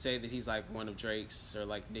wouldn't say that he's like one of Drake's or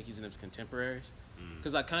like Nicki's and them's contemporaries,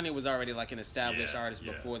 because like Kanye was already like an established artist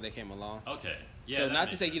before they came along. Okay. Yeah. So not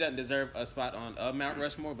to say he doesn't deserve a spot on Mount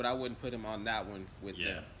Rushmore, but I wouldn't put him on that one with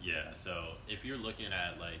them. Yeah. So if you're looking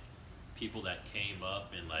at like people that came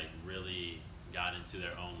up and like really got into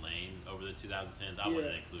their own lane over the 2010s, I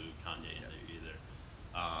wouldn't include Kanye in there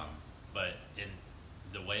either. But in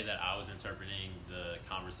the way that I was interpreting the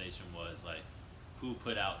conversation was like, who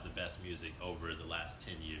put out the best music over the last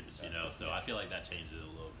 10 years, So I feel like that changes it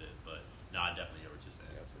a little bit. But, no, I definitely hear what you're saying.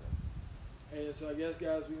 And so I guess,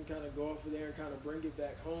 guys, we can kind of go off of there and kind of bring it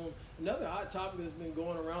back home. Another hot topic that's been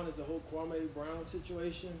going around is the whole Kwame Brown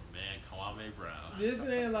situation. Man, Kwame Brown. This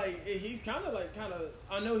man, like, he's kind of,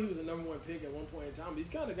 I know he was a number one pick at one point in time, but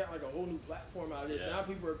he's kind of got, like, a whole new platform out of this. Now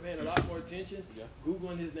people are paying a lot more attention,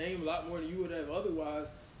 Googling his name a lot more than you would have otherwise.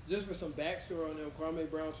 Just for some backstory on him, Kwame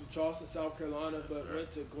Brown's from Charleston, South Carolina,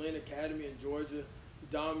 went to Glenn Academy in Georgia,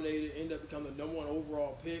 dominated, ended up becoming the number one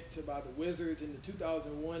overall pick by the Wizards in the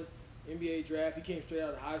 2001 NBA draft. He came straight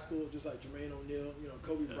out of high school, just like Jermaine O'Neal,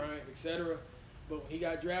 Kobe Bryant, etc. But when he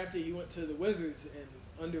got drafted, he went to the Wizards and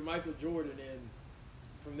under Michael Jordan, and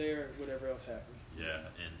from there, whatever else happened. Yeah,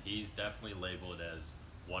 and he's definitely labeled as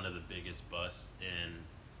one of the biggest busts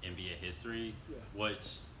in NBA history,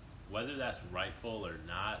 which, whether that's rightful or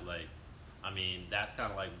not, like, I mean, that's kind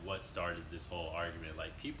of like what started this whole argument.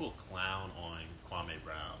 Like, people clown on Kwame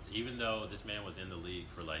Brown, even though this man was in the league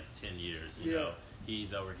for like 10 years, you know.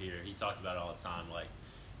 He's over here. He talks about it all the time. Like,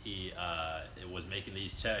 he was making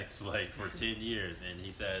these checks like for 10 years, and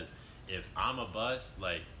he says, if I'm a bust,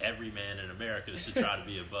 like, every man in America should try to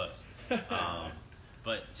be a bust.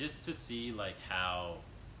 But just to see like how,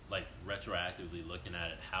 like, retroactively looking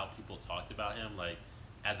at it, how people talked about him, like,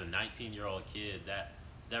 as a 19-year-old kid, that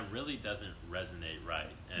really doesn't resonate right.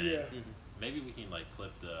 And maybe we can like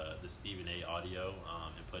clip the Stephen A audio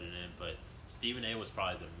and put it in, but Stephen A was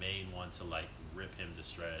probably the main one to like rip him to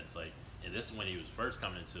shreds. Like, and this is when he was first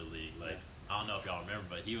coming into the league. Like, I don't know if y'all remember,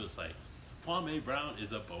 but he was like, Kwame Brown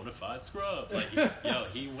is a bona fide scrub. Like,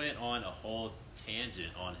 he went on a whole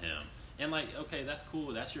tangent on him. And like, okay, that's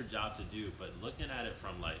cool. That's your job to do. But looking at it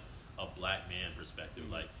from like a black man perspective,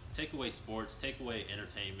 like, take away sports, take away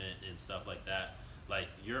entertainment and stuff like that. Like,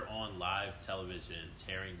 you're on live television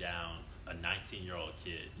tearing down a 19-year-old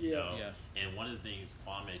kid, you know? And one of the things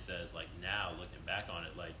Kwame says, like, now looking back on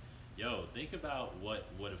it, like, yo, think about what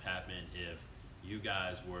would have happened if you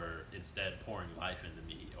guys were instead pouring life into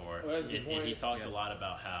me. And he talks a lot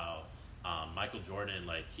about how Michael Jordan,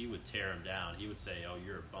 like, he would tear him down. He would say, "Oh,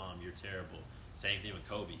 you're a bum. You're terrible." Same thing with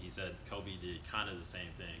Kobe. He said Kobe did kind of the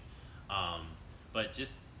same thing. But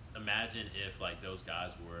just imagine if, like, those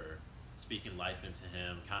guys were speaking life into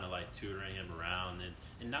him, kind of like tutoring him around,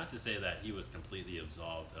 and not to say that he was completely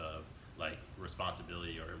absolved of, like,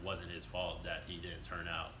 responsibility, or it wasn't his fault that he didn't turn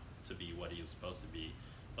out to be what he was supposed to be.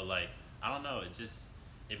 But, like, I don't know,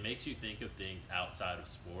 it makes you think of things outside of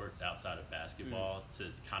sports, outside of basketball,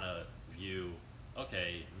 to kind of view,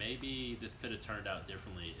 okay, maybe this could have turned out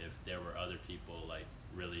differently if there were other people, like,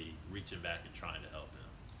 really reaching back and trying to help him.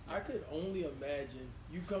 I could only imagine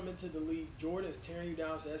you come into the league, Jordan's tearing you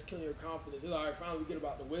down, so that's killing your confidence. It's all right, finally we get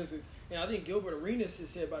about the Wizards. And I think Gilbert Arenas has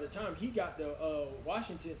said by the time he got to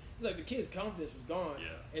Washington, it's like the kid's confidence was gone.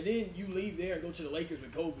 Yeah. And then you leave there and go to the Lakers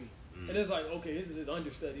with Kobe. And it's like, okay, this is his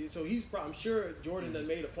understudy. So I'm sure Jordan done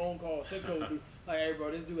made a phone call to Kobe, like, hey, bro,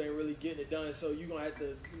 this dude ain't really getting it done, so you're going to have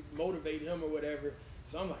to motivate him or whatever.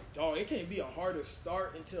 So I'm like, dog, it can't be a harder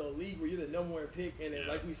start into a league where you're the number one pick, and then,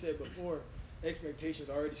 like we said before, expectations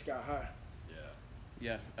are already sky high.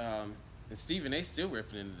 Yeah. And Stephen A. still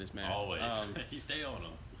ripping into this man. Always. He stay on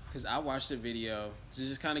him. Because I watched the video to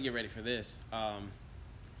just kind of get ready for this.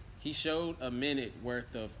 He showed a minute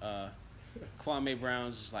worth of Kwame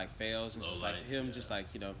Brown's just like fails and Low just lights, like him just like,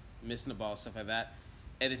 missing the ball, stuff like that.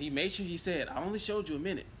 And then he made sure he said, I only showed you a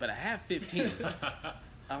minute, but I have 15.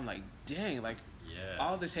 I'm like, dang, like,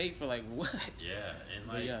 all this hate for like what? Yeah, and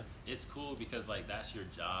like it's cool because like that's your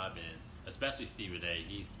job, and especially Stephen A.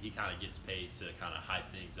 He kind of gets paid to kind of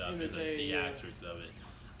hype things up and the theatrics of it.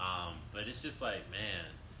 But it's just like, man,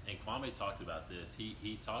 and Kwame talks about this.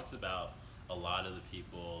 He talks about a lot of the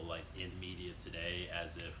people like in media today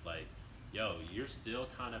as if like, yo, you're still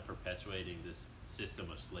kind of perpetuating this system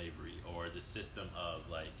of slavery or the system of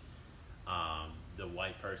like the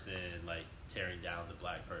white person like tearing down the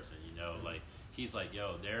black person, like he's like,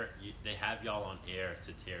 yo, they have y'all on air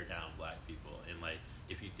to tear down black people. And like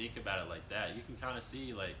if you think about it like that, you can kind of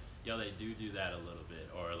see like, yo, they do that a little bit,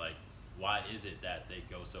 or like why is it that they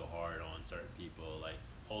go so hard on certain people, like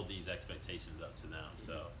hold these expectations up to them.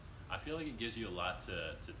 So I feel like it gives you a lot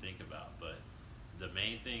to think about. But the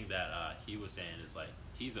main thing that he was saying is like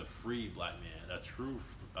he's a free black man, a true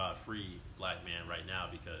free black man right now,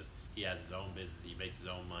 because he has his own business, he makes his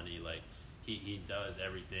own money, like he does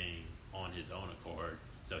everything on his own accord,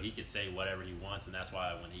 so he can say whatever he wants. And that's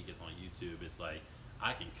why when he gets on YouTube, it's like,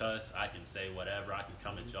 I can cuss, I can say whatever, I can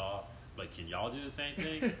come at y'all, but can y'all do the same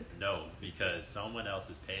thing? No, because someone else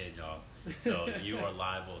is paying y'all, so you are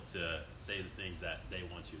liable to say the things that they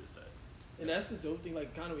want you to say. And that's the dope thing,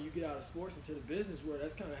 like kind of when you get out of sports into the business world,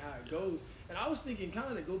 that's kind of how it goes. And I was thinking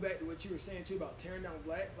kind of to go back to what you were saying too about tearing down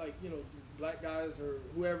black, like, black guys or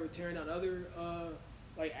whoever tearing down other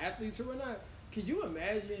like athletes or whatnot. Could you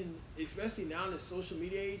imagine, especially now in the social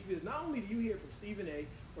media age, because not only do you hear from Stephen A.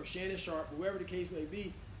 or Shannon Sharp, or whoever the case may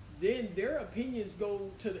be, then their opinions go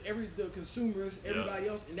to the consumers, everybody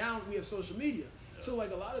else, and now we have social media. So,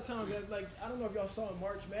 like, a lot of times, like, I don't know if y'all saw in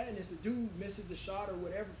March Madness, the dude misses the shot or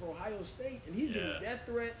whatever for Ohio State, and he's getting death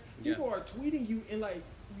threats. People are tweeting you, and, like,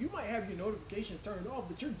 you might have your notifications turned off,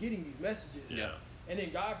 but you're getting these messages. Yeah. And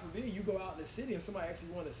then, God forbid, you go out in the city and somebody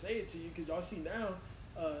actually want to say it to you, because y'all see now,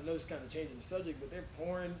 I know it's kind of changing the subject, but they're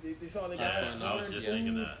pouring. They saw they got porn. I was just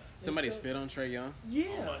thinking that. Somebody spit on Trae Young. Yeah.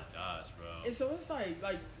 Oh my gosh, bro. And so it's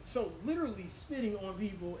like so literally spitting on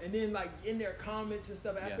people, and then like in their comments and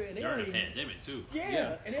stuff after. And they during already, the pandemic too.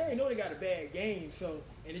 Yeah, and they already know they got a bad game. So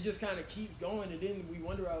and it just kind of keeps going, and then we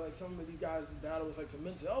wonder how like some of these guys battle with like some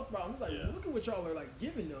mental health problems. Like look at what y'all are like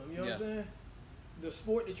giving them. You know what I'm saying? The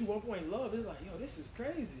sport that you 1 point love is like, yo, this is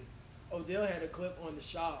crazy. Odell had a clip on The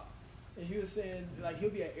Shop. And he was saying, like, he'll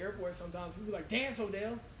be at airports sometimes. He'll be like, dance,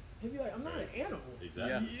 Odell. He'll be like, I'm not an animal.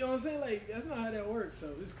 Exactly. You know what I'm saying? Like, that's not how that works. So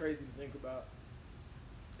it's crazy to think about.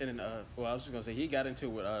 And then, I was just going to say, he got into it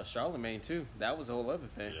with Charlemagne, too. That was a whole other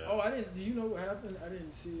thing. Yeah. Oh, do you know what happened? I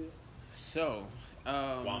didn't see it. So,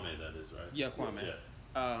 Kwame, that is, right? Yeah, Kwame.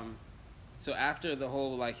 Yeah. So after the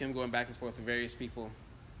whole, like, him going back and forth with various people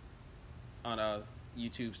on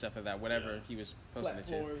YouTube, stuff like that, whatever he was posting it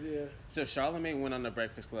to. So Charlemagne went on the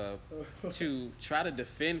Breakfast Club to try to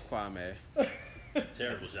defend Kwame.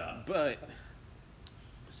 Terrible job. But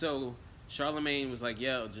so Charlemagne was like,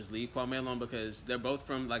 "Yeah, just leave Kwame alone," because they're both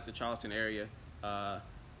from like the Charleston area. I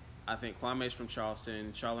think Kwame's from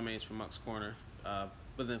Charleston, Charlemagne's from Moncks Corner. But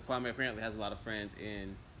then Kwame apparently has a lot of family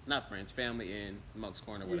in Moncks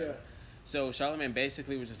Corner, whatever. Yeah. So Charlemagne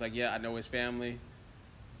basically was just like, "Yeah, I know his family.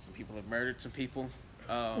 Some people have murdered some people."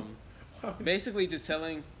 Basically just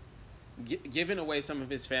giving away some of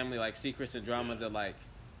his family like secrets and drama that like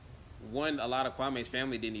a lot of Kwame's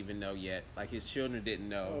family didn't even know yet. Like, his children didn't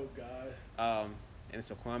know. Oh, God. And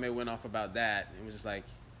so Kwame went off about that and was just like,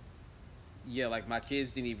 yeah, like, my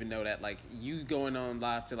kids didn't even know that. Like, you going on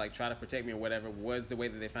live to, like, try to protect me or whatever was the way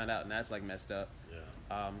that they found out, and that's, like, messed up.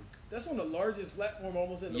 Yeah. That's on the largest platform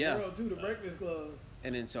almost in the world, too, the Breakfast Club.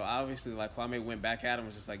 And then so, obviously, like, Kwame went back at him,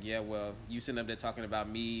 was just like, yeah, well, you sitting up there talking about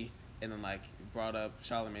me, and then, like, brought up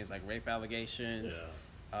Charlamagne's, like, rape allegations.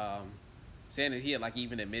 Yeah. Saying that he had, like,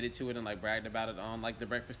 even admitted to it and, like, bragged about it on, like, the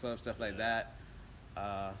Breakfast Club, stuff like that.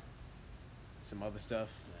 Some other stuff.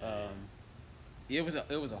 It was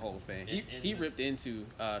a whole thing. He ripped into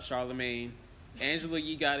Charlamagne. Angela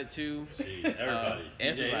Yee got it too. Jeez, everybody.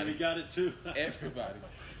 Everybody. We got it too. Everybody.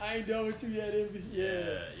 I ain't done with you yet, Envy.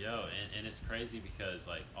 Yeah. Yo, and it's crazy because,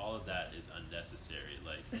 like, all of that is unnecessary.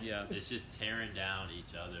 Like, yeah, it's just tearing down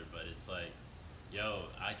each other. But it's like, yo,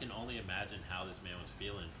 I can only imagine how this man was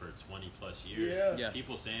feeling for 20 plus years. Yeah.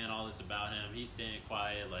 People saying all this about him. He's staying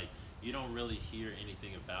quiet. Like, you don't really hear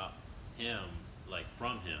anything about him, like,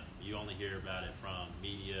 from him. You only hear about it from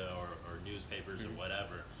media or newspapers or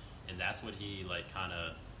whatever. And that's what he, like, kind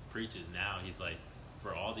of preaches now. He's like,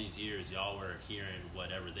 for all these years, y'all were hearing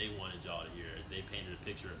whatever they wanted y'all to hear. They painted a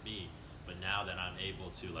picture of me. But now that I'm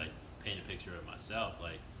able to, like, paint a picture of myself,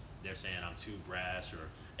 like, they're saying I'm too brash, or,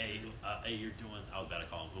 hey, you're doing, I was about to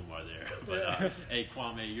call him Umar there, but, hey,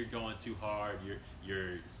 Kwame, you're going too hard.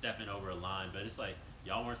 You're stepping over a line. But it's like,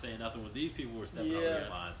 y'all weren't saying nothing when these people were stepping over this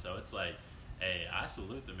line. So it's like, hey, I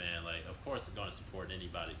salute the man. Like, of course, I'm going to support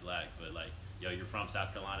anybody black, but, like, yo, you're from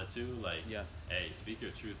South Carolina too? Like, hey, speak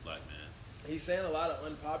your truth, black man. He's saying a lot of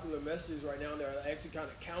unpopular messages right now that are actually kind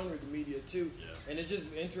of counter the media too. Yeah. And it's just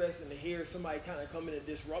interesting to hear somebody kind of come in and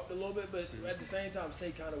disrupt a little bit, but at the same time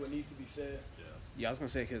say kind of what needs to be said. Yeah, I was going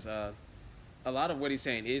to say, because a lot of what he's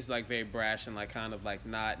saying is, like, very brash and, like, kind of, like,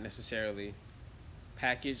 not necessarily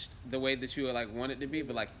packaged the way that you would, like, want it to be,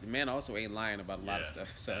 but, like, the man also ain't lying about a lot of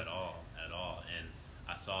stuff. So. At all. And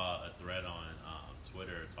I saw a thread on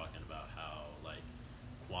Twitter talking about how, like,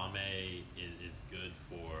 Kwame is good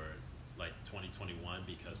for, like, 2021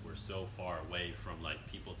 because we're so far away from, like,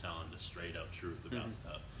 people telling the straight up truth about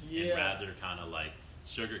stuff, and rather kind of, like,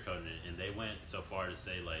 sugarcoating it. And they went so far to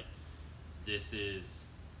say, like, this is,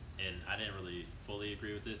 and I didn't really fully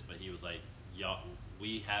agree with this, but he was like, y'all,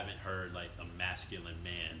 we haven't heard, like, a masculine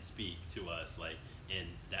man speak to us, like, and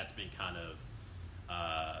that's been kind of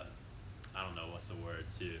I don't know what's the word,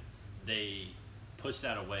 too. They push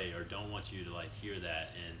that away or don't want you to, like, hear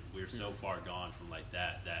that, and we're so far gone from, like,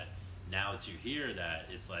 that now that you hear that,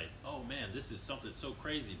 it's like, oh man, this is something so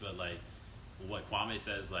crazy. But, like, what Kwame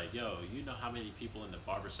says, like, yo, you know how many people in the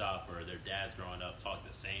barbershop or their dads growing up talk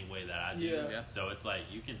the same way that I do? Yeah. So it's like,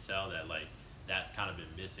 you can tell that, like, that's kind of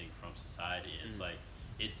been missing from society. And it's like,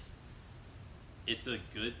 it's a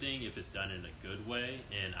good thing if it's done in a good way,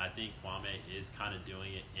 and I think Kwame is kind of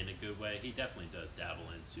doing it in a good way. He definitely does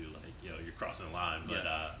dabble into, like, yo, you're crossing the line, but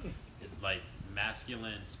like,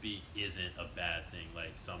 masculine speak isn't a bad thing.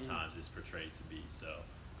 Like, sometimes it's portrayed to be. So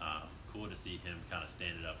cool to see him kind of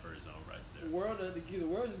standing up for his own rights there. The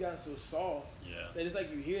world has gotten so soft that it's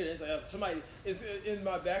like you hear it, it's like somebody, it's in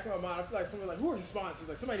my back of my mind, I feel like somebody like, who are the sponsors?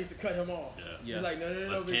 Like, somebody needs to cut him off. Yeah. It's like, no,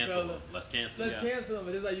 Let's big cancel fella. him. Let's cancel him.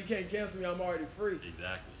 But it's like, you can't cancel me, I'm already free.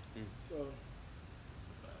 Exactly. So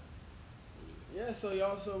yeah, so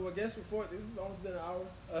y'all, so I guess before, it's almost been an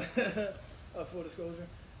hour, full disclosure.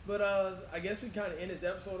 But I guess we kind of end this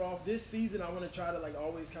episode off. This season, I want to try to, like,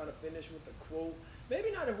 always kind of finish with a quote. Maybe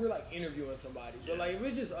not if we're, like, interviewing somebody, but, like, if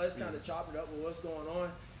it's just us kind of chopping up with what's going on.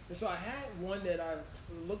 And so I had one that I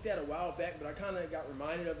looked at a while back, but I kind of got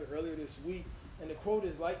reminded of it earlier this week. And the quote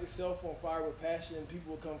is, light yourself on fire with passion, and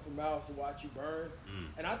people will come for miles to watch you burn.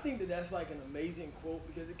 And I think that that's, like, an amazing quote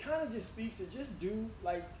because it kind of just speaks to just do,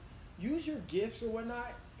 like, use your gifts or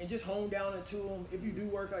whatnot and just hone down into them. If you do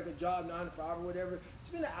work, like, a job 9 to 5 or whatever,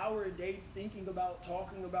 spend an hour a day thinking about,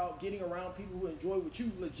 talking about, getting around people who enjoy what you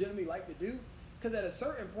legitimately like to do. Because at a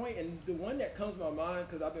certain point, and the one that comes to my mind,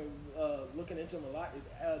 because I've been looking into him a lot, is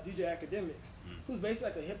DJ Academics, who's basically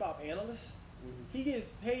like a hip-hop analyst. He gets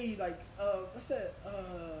paid, like, what's that,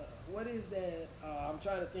 what is that, I'm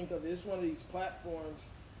trying to think of it. It's one of these platforms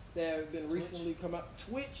that have been recently come out.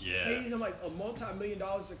 Twitch pays him, like, a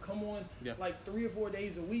multi-million-dollars to come on, like, 3 or 4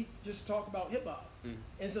 days a week just to talk about hip-hop.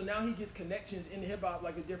 And so now he gets connections in hip-hop,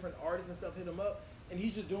 like, a different artists and stuff hit him up, and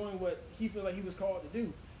he's just doing what he feels like he was called to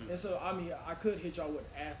do. And so, I mean, I could hit y'all with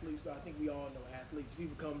athletes, but I think we all know athletes.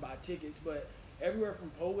 People come buy tickets, but everywhere from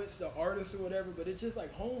poets to artists or whatever, but it's just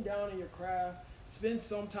like hone down in your craft, spend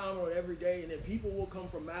some time on it every day, and then people will come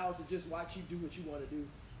from miles to just watch you do what you want to do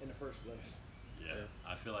in the first place. Yeah,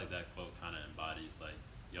 I feel like that quote kind of embodies, like,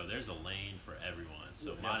 yo, there's a lane for everyone.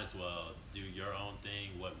 So might as well do your own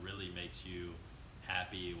thing. What really makes you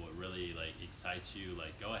happy, what really like excites you,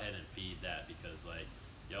 like go ahead and feed that, because like,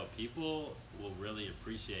 yo, people will really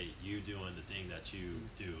appreciate you doing the thing that you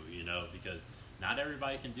do, you know, because not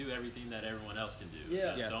everybody can do everything that everyone else can do.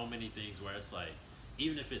 There's so many things where it's like,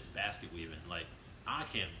 even if it's basket weaving, like I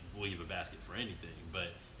can't weave a basket for anything,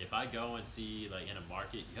 but if I go and see like in a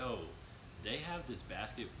market, yo, they have this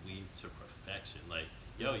basket weaved to perfection. Like,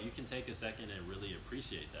 yo, you can take a second and really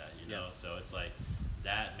appreciate that, you know? So it's like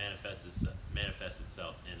that manifests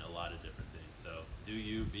itself in a lot of different things. So do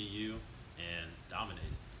you, be you, and dominate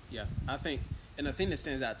it. Yeah, I think, and the thing that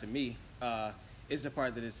stands out to me is the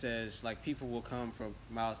part that it says, like, people will come from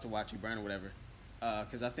miles to watch you burn or whatever.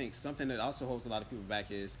 Because I think something that also holds a lot of people back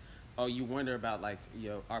is, oh, you wonder about, like,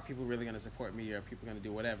 are people really going to support me, or are people going to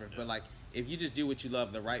do whatever? But, like, if you just do what you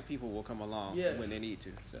love, the right people will come along when they need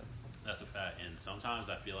to. So that's a fact. And sometimes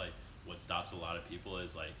I feel like what stops a lot of people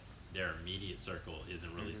is, like, their immediate circle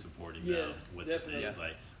isn't really supporting them with the things,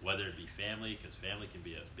 like, whether it be family, because family can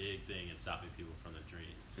be a big thing in stopping people from their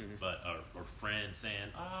dreams, but or friends saying,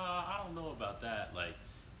 I don't know about that. Like,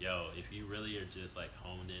 yo, if you really are just like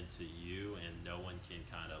honed into you and no one can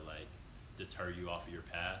kind of like deter you off of your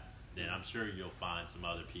path, then I'm sure you'll find some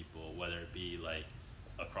other people, whether it be like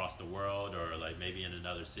across the world or like maybe in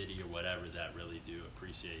another city or whatever, that really do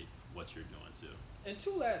appreciate what you're doing too. And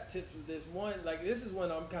two last tips with this. One, like, this is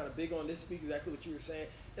one I'm kind of big on. This speaks exactly what you were saying.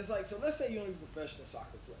 It's like, so let's say you're a professional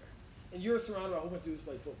soccer player and you're surrounded by a whole bunch of dudes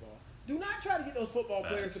who play football. Do not try to get those football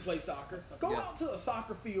players to play soccer. Go out to a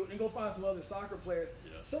soccer field and go find some other soccer players.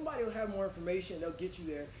 Somebody will have more information. They'll get you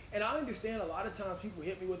there. And I understand a lot of times people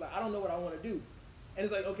hit me with, like, I don't know what I want to do. And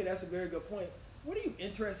it's like, okay, that's a very good point. What are you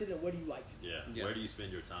interested in? What do you like to do? Where do you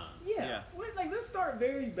spend your time? Like, let's start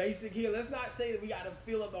very basic here. Let's not say that we got to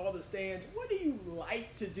fill up all the stands. What do you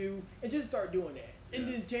like to do? And just start doing that.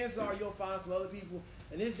 And then chances are you'll find some other people.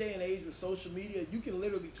 In this day and age with social media, you can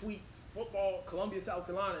literally tweet football, Columbia, South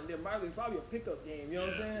Carolina, and there's probably a pickup game. You know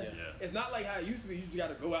what I'm saying? It's not like how it used to be. You just got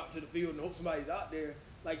to go out to the field and hope somebody's out there.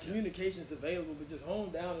 Like, communication's available, but just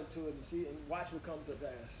hone down into it and see and watch what comes to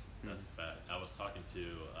pass. That's a fact. I was talking to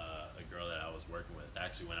a girl that I was working with,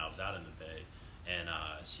 actually, when I was out in the Bay, and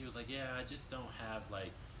she was like, yeah, I just don't have,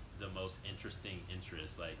 like, the most interesting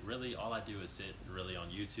interests. Like, really, all I do is sit really on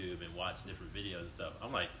YouTube and watch different videos and stuff.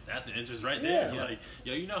 I'm like, that's an interest right there. Like,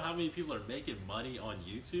 yo, you know how many people are making money on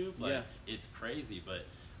YouTube? Like, it's crazy, but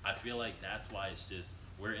I feel like that's why it's just,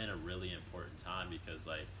 we're in a really important time, because,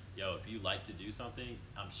 like, yo, if you like to do something,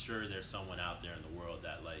 I'm sure there's someone out there in the world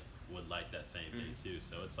that, like, would like that same thing too.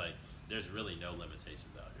 So it's like, there's really no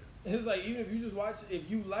limitations out here. It's like, even if you just watch, if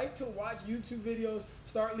you like to watch YouTube videos,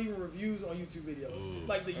 start leaving reviews on YouTube videos. Ooh,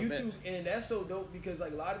 like the YouTube, and that's so dope, because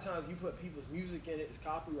like a lot of times you put people's music in it, it's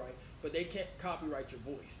copyright, but they can't copyright your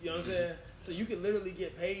voice. You know what I'm saying? So you can literally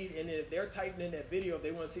get paid, and then if they're typing in that video, if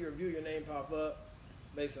they want to see a review, your name pop up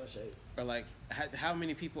based on shade. Or like, how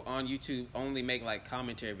many people on YouTube only make like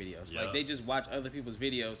commentary videos? Like, they just watch other people's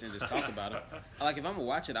videos and just talk about it. Like, if I'm gonna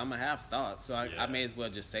watch it, I'm gonna have thoughts, so I may as well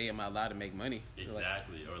just say them out loud to make money.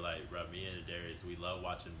 Exactly. Or like, bro, me and Darius, we love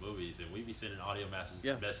watching movies, and we be sending audio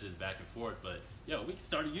messages back and forth. But yo, we can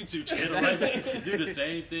start a YouTube channel, right? Do the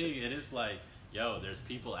same thing, and it's like, yo, there's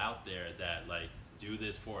people out there that like do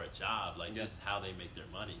this for a job. Like, this is how they make their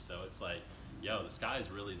money. So it's like, yo, the sky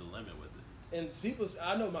is really the limit with it. And people,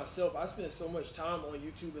 I know myself, I spend so much time on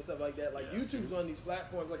YouTube and stuff like that. Like, YouTube's on these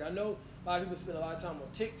platforms. Like, I know a lot of people spend a lot of time on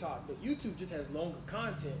TikTok, but YouTube just has longer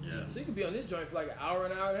content. So you could be on this joint for like an hour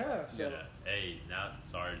and a half. So. Hey, now,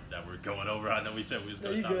 sorry that we're going over. I know we said we was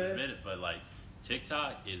going to stop in a minute, but like,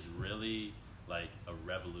 TikTok is really like a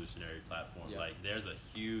revolutionary platform. Like, there's a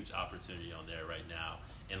huge opportunity on there right now.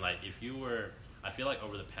 And like, if you were... I feel like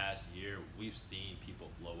over the past year, we've seen people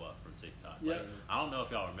blow up from TikTok. Like, I don't know if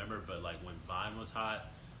y'all remember, but like when Vine was hot,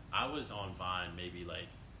 I was on Vine maybe like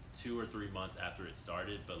 2 or 3 months after it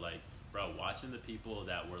started. But like, bro, watching the people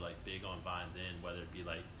that were like big on Vine then, whether it be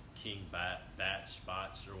like King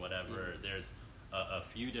Botch or whatever, there's a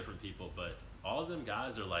few different people, but all of them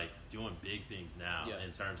guys are like doing big things now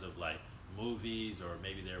in terms of like movies, or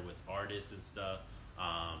maybe they're with artists and stuff.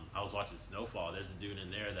 I was watching Snowfall. There's a dude in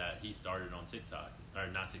there that he started on TikTok, or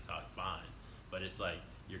not TikTok, Vine. But it's like,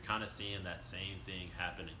 you're kind of seeing that same thing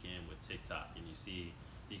happen again with TikTok, and you see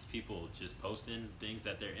these people just posting things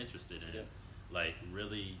that they're interested in, like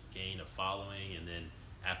really gain a following, and then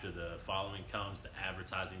after the following comes, the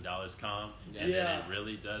advertising dollars come, and then it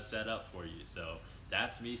really does set up for you. So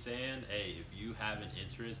that's me saying, hey, if you have an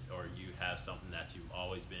interest, or you have something that you've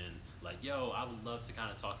always been like, yo, I would love to kind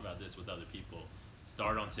of talk about this with other people,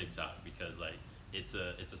 start on TikTok, because like, it's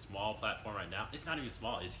a small platform right now. It's not even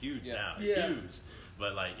small. It's huge now. Yeah. It's huge.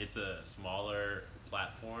 But like it's a smaller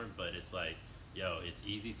platform, but it's like, yo, it's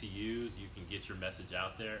easy to use. You can get your message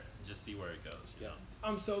out there. Just see where it goes. You know?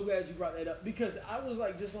 I'm so glad you brought that up because I was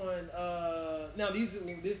like just on. Now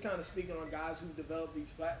this kind of speaking on guys who developed these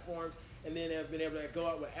platforms and then have been able to go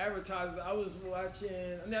out with advertisers. I was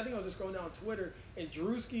watching. I think I was just scrolling down Twitter, and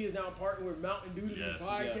Drewski is now partnered with Mountain Dew to do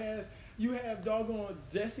podcasts. Yeah. You have doggone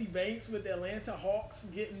Jesse Banks with the Atlanta Hawks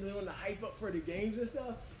doing the hype up for the games and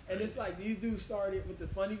stuff. And it's like these dudes started with the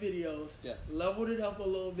funny videos, leveled it up a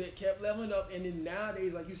little bit, kept leveling up, and then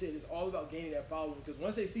nowadays, like you said, it's all about gaining that following. Because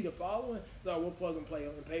once they see the following, it's like we'll plug and play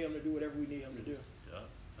them and pay them to do whatever we need them to do. Yeah,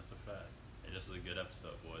 that's a fact. Hey, this was a good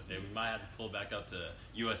episode, boys. Hey, we might have to pull back up to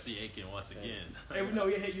USC Aiken once again. Hey, we know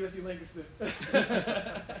we hit USC Lancaster.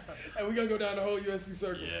 And we're going to go down the whole USC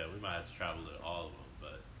circle. Yeah, we might have to travel to all of them.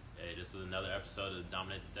 But, hey, this is another episode of the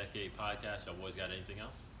Dominate the Decade podcast. Y'all boys got anything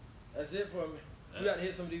else? That's it for me. We got to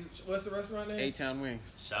hit some of these. What's the restaurant name? A-Town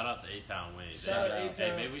Wings. Shout out to A-Town Wings. Shout out A-Town.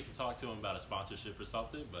 Hey, maybe we can talk to them about a sponsorship or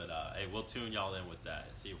something. But, hey, we'll tune y'all in with that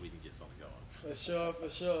and see if we can get something going. For sure.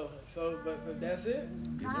 So, but that's it.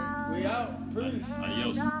 Yes, sir. We out. Peace.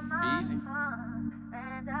 Adios. Be easy.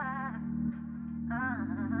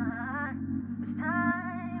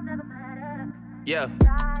 Yeah.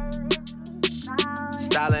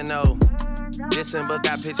 Styling, no. Dissing, but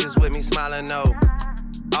got pictures with me smiling, no.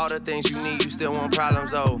 All the things you need, you still want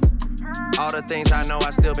problems, though. All the things I know,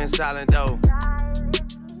 I still been silent, though.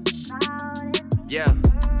 Yeah.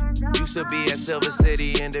 Used to be at Silver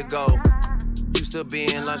City Indigo. Used to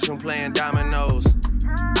be in lunchroom playing dominoes.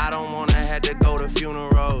 I don't wanna have to go to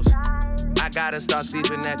funerals. I gotta start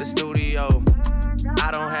sleeping at the studio.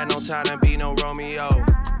 I don't have no time to be no Romeo.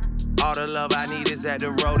 All the love I need is at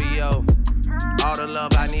the rodeo. All the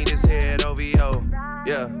love I need is here at OVO.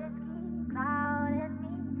 Yeah.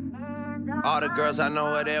 All the girls I know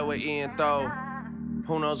are there with Ian Throw.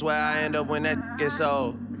 Who knows where I end up when that gets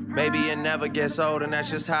old? Maybe it never gets old, and that's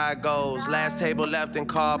just how it goes. Last table left in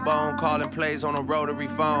Carbone, calling plays on a rotary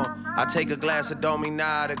phone. I take a glass of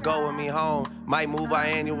Domina to go with me home. Might move our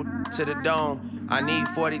annual to the dome. I need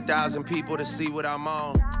 40,000 people to see what I'm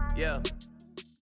on. Yeah.